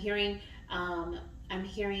 I'm hearing,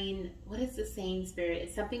 what is the saying, Spirit?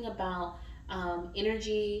 It's something about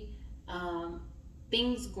energy,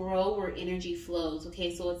 things grow where energy flows,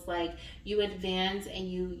 okay? So it's like you advance and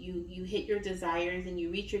you hit your desires and you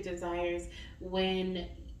reach your desires when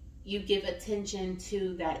you give attention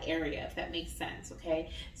to that area, if that makes sense,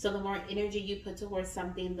 okay? So the more energy you put towards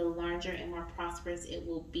something, the larger and more prosperous it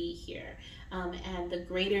will be here. And the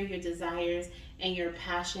greater your desires and your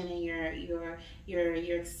passion and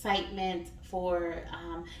your excitement for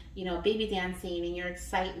you know, baby dancing, and your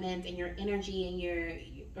excitement and your energy and your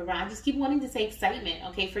I just keep wanting to say excitement,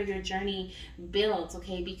 okay, for your journey builds,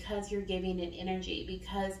 okay, because you're giving it energy,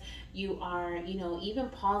 because you are, you know, even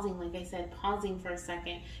pausing, like I said, pausing for a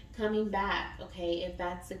second, coming back, okay, if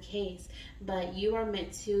that's the case. But you are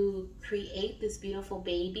meant to create this beautiful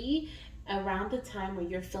baby around the time where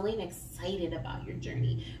you're feeling excited about your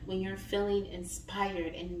journey, when you're feeling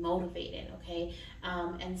inspired and motivated, okay?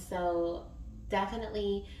 And so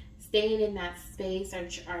definitely staying in that space,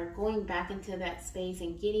 or going back into that space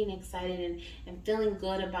and getting excited and feeling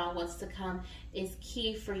good about what's to come is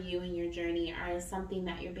key for you in your journey, or is something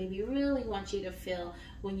that your baby really wants you to feel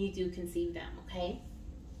when you do conceive them, okay?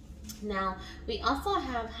 Now, we also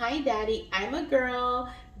have, hi daddy, I'm a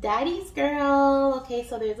girl, daddy's girl. Okay,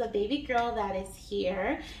 so there's a baby girl that is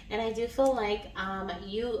here, and I do feel like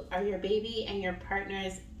you or your baby and your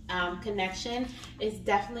partner's connection is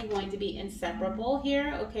definitely going to be inseparable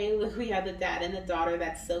here. Okay, look, we have the dad and the daughter.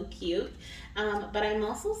 That's so cute. But I'm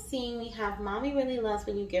also seeing we have mommy really loves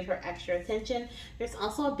when you give her extra attention. There's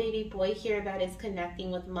also a baby boy here that is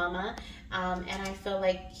connecting with mama, and I feel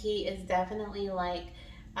like he is definitely like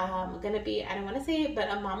gonna be, I don't want to say it, but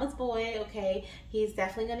a mama's boy. Okay, he's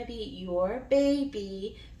definitely gonna be your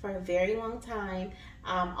baby for a very long time.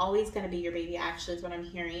 Always gonna be your baby, actually, is what I'm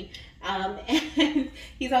hearing. And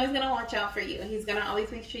he's always gonna watch out for you. He's gonna always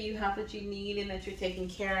make sure you have what you need and that you're taken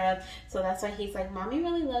care of. So that's why he's like, mommy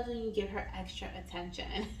really loves when you give her extra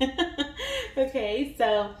attention. Okay,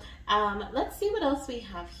 so let's see what else we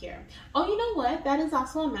have here. Oh, you know what? That is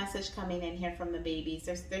also a message coming in here from the babies.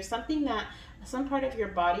 There's something that, some part of your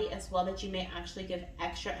body as well, that you may actually give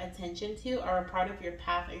extra attention to, or a part of your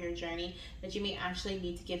path or your journey that you may actually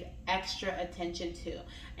need to give extra attention to.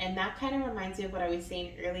 And that kind of reminds me of what I was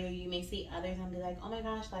saying earlier. You may see others and be like, oh my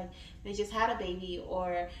gosh, like they just had a baby,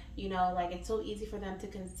 or you know, like it's so easy for them to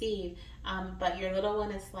conceive, but your little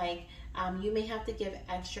one is like, you may have to give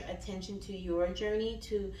extra attention to your journey,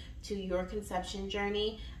 to your conception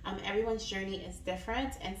journey. Everyone's journey is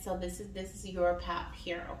different, and so this is your path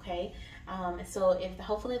here, okay? So if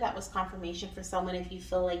hopefully that was confirmation for someone, if you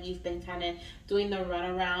feel like you've been kind of doing the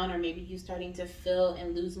runaround, or maybe you starting to feel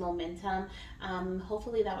and lose momentum,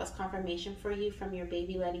 hopefully that was confirmation for you from your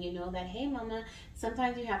baby, letting you know that, hey mama,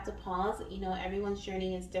 sometimes you have to pause. You know, everyone's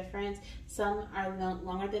journey is different. Some are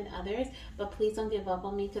longer than others, but please don't give up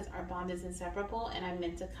on me, because our bond is inseparable and I'm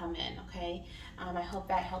meant to come in, okay? I hope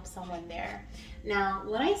that helps someone there. Now,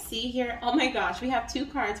 what I see here, oh my gosh, we have two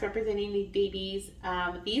cards representing these babies'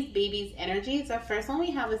 energy. So first one we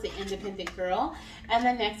have is the independent girl, and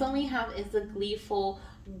the next one we have is the gleeful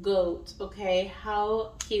goat. Okay,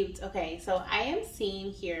 how cute. Okay, so I am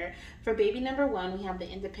seeing here for baby number one, we have the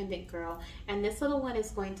independent girl, and this little one is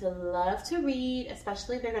going to love to read.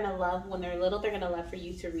 Especially they're going to love, when they're little, they're going to love for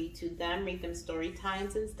you to read to them, read them story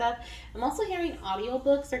times and stuff. I'm also hearing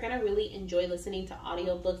audiobooks. They're going to really enjoy listening to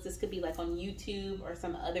audiobooks. This could be like on YouTube or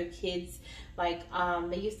some other kids, like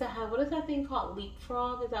they used to have, what is that thing called,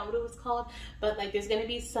 Leapfrog, is that what it was called? But like there's going to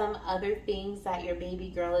be some other things that your baby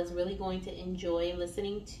girl is really going to enjoy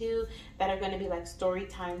listening to, that are going to be like story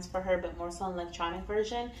times for her, but more so an electronic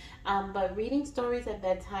version. But reading stories at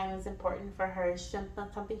bedtime is important for her. It's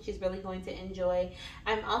something she's really going to enjoy.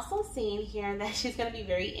 I'm also seeing here that she's going to be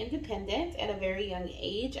very independent at a very young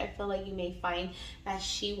age. I feel like you may find that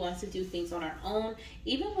she wants to do things on her own,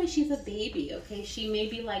 even when she's a baby, okay? She may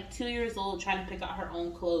be like 2 years old trying to pick out her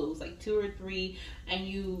own clothes, like 2 or 3, and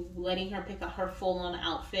you letting her pick out her full-on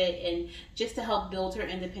outfit, and just to help build her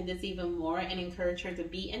independence even more and encourage her to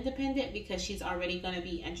be independent, because she's already going to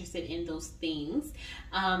be interested in those things.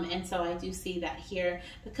 And so I do see that here.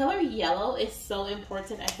 The color yellow is so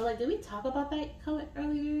important. I feel like, did we talk about that color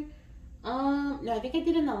earlier? No, I think I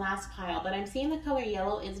did in the last pile, but I'm seeing the color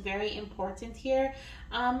yellow is very important here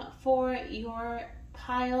for your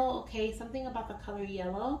pile. Okay, something about the color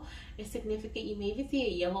yellow is significant. You may even see a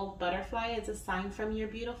yellow butterfly as a sign from your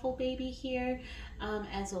beautiful baby here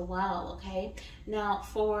as well. Okay, now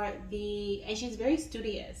for the, and she's very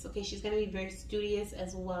studious. Okay, she's going to be very studious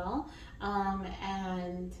as well,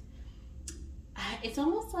 and it's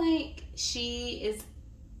almost like she is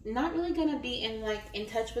not really gonna be in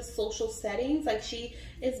touch with social settings. Like she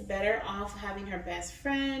is better off having her best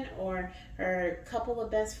friend or her couple of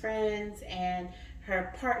best friends and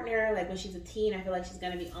her partner, like when she's a teen. I feel like she's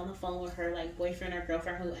gonna be on the phone with her like boyfriend or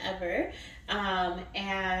girlfriend, whoever,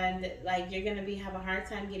 and like you're gonna have a hard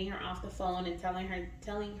time getting her off the phone and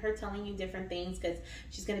telling you different things, because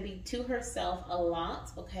she's gonna be to herself a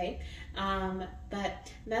lot. Okay,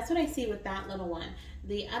 but that's what I see with that little one.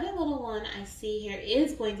 The other little one I see here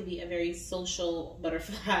is going to be a very social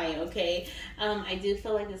butterfly. Okay, I do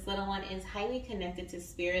feel like this little one is highly connected to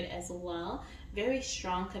spirit as well. Very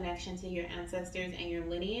strong connection to your ancestors and your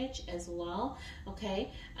lineage as well. Okay,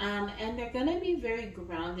 and they're gonna be very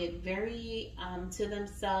grounded, very to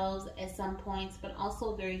themselves at some points, but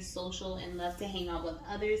also very social and love to hang out with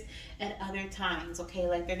others at other times. Okay,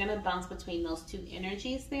 like they're gonna bounce between those two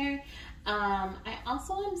energies there. I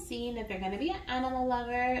also am seeing that they're going to be an animal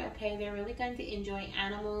lover. Okay, they're really going to enjoy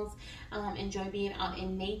animals, enjoy being out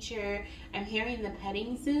in nature. I'm hearing the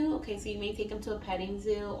petting zoo. Okay, so you may take them to a petting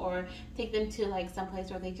zoo or take them to like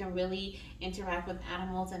someplace where they can really interact with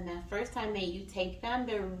animals, and that first time that you take them,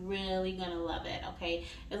 they're really gonna love it. Okay,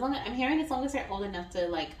 as long as they're old enough to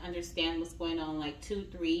like understand what's going on, like 2,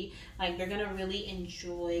 3, like they're gonna really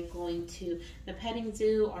enjoy going to the petting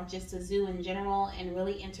zoo or just a zoo in general and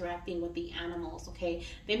really interacting with the animals. Okay,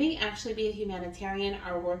 they may actually be a humanitarian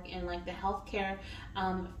or work in like the healthcare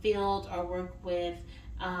field, or work with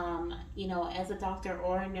you know, as a doctor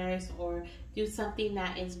or a nurse, or do something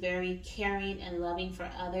that is very caring and loving for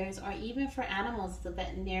others, or even for animals, the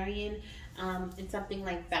veterinarian, and something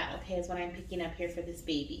like that. Okay, is what I'm picking up here for this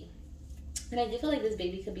baby. And I do feel like this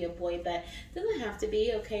baby could be a boy, but it doesn't have to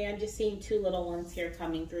be. Okay, I'm just seeing 2 little ones here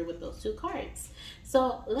coming through with those 2 cards.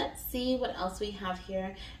 So let's see what else we have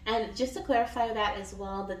here. And just to clarify that as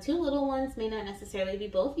well, the 2 little ones may not necessarily be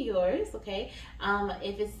both yours. Okay,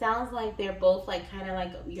 if it sounds like they're both like kind of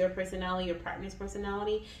like your personality, your partner's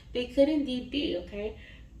personality, they could indeed be. Okay,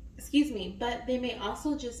 excuse me, but they may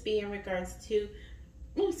also just be in regards to,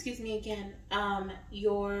 oh, excuse me again,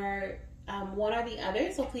 your one or the other.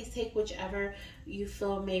 So please take whichever you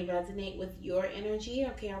feel may resonate with your energy,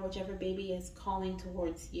 okay, or whichever baby is calling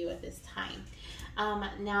towards you at this time.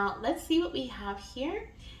 Now let's see what we have here.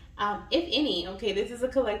 If any, okay, this is a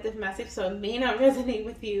collective message, so it may not resonate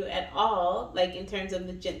with you at all, like in terms of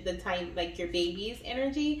the time, like your baby's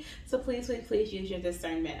energy. So please use your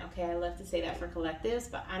discernment. Okay, I love to say that for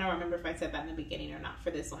collectives, but I don't remember if I said that in the beginning or not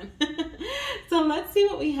for this one. So let's see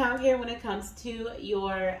what we have here when it comes to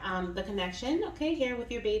your the connection. Okay, here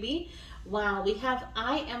with your baby. Wow, we have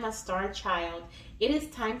I am a star child. It is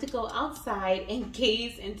time to go outside and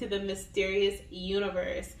gaze into the mysterious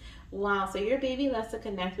universe. Wow, so your baby loves to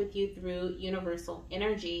connect with you through universal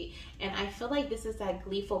energy. And I feel like this is that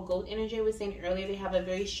gleeful goat energy I was saying earlier. They have a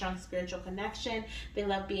very strong spiritual connection. They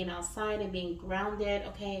love being outside and being grounded.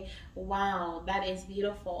 Okay, wow, that is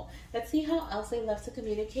beautiful. Let's see how else they love to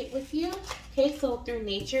communicate with you. Okay, so through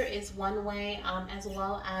nature is one way, as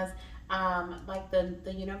well as like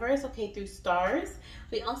the universe, okay, through stars.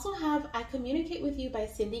 We also have, I communicate with you by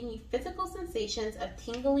sending you physical sensations of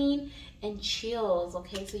tingling and chills.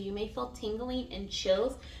 Okay, so you may feel tingling and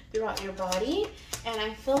chills throughout your body. And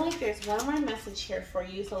I feel like there's one more message here for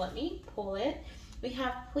you, so let me pull it. We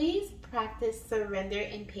have, please practice surrender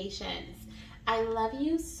and patience. I love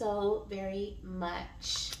you so very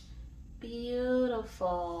much.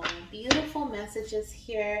 Beautiful, beautiful messages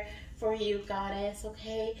here for you, goddess.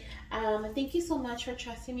 Okay, thank you so much for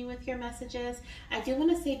trusting me with your messages. I do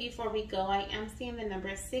want to say before we go, I am seeing the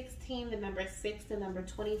number 16, the number 6, the number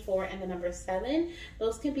 24, and the number 7.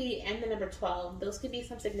 Those could be, and the number 12. Those could be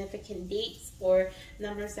some significant dates or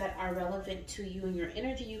numbers that are relevant to you and your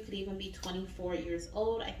energy. You could even be 24 years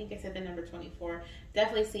old. I think I said the number 24.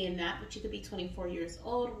 Definitely seeing that, but you could be 24 years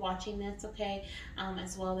old watching this, okay,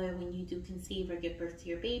 as well as when you do conceive or give birth to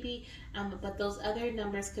your baby. But those other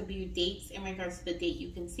numbers could be dates in regards to the date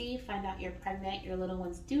you conceive, find out you're pregnant, your little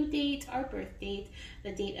one's due date or birth date,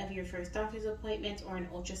 the date of your first doctor's appointment, or an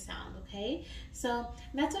ultrasound. Okay, so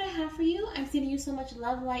that's what I have for you. I'm sending you so much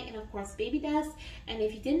love, light, and of course baby dust. And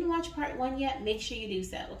if you didn't watch part 1 yet, make sure you do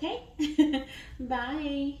so. Okay.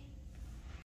 Bye.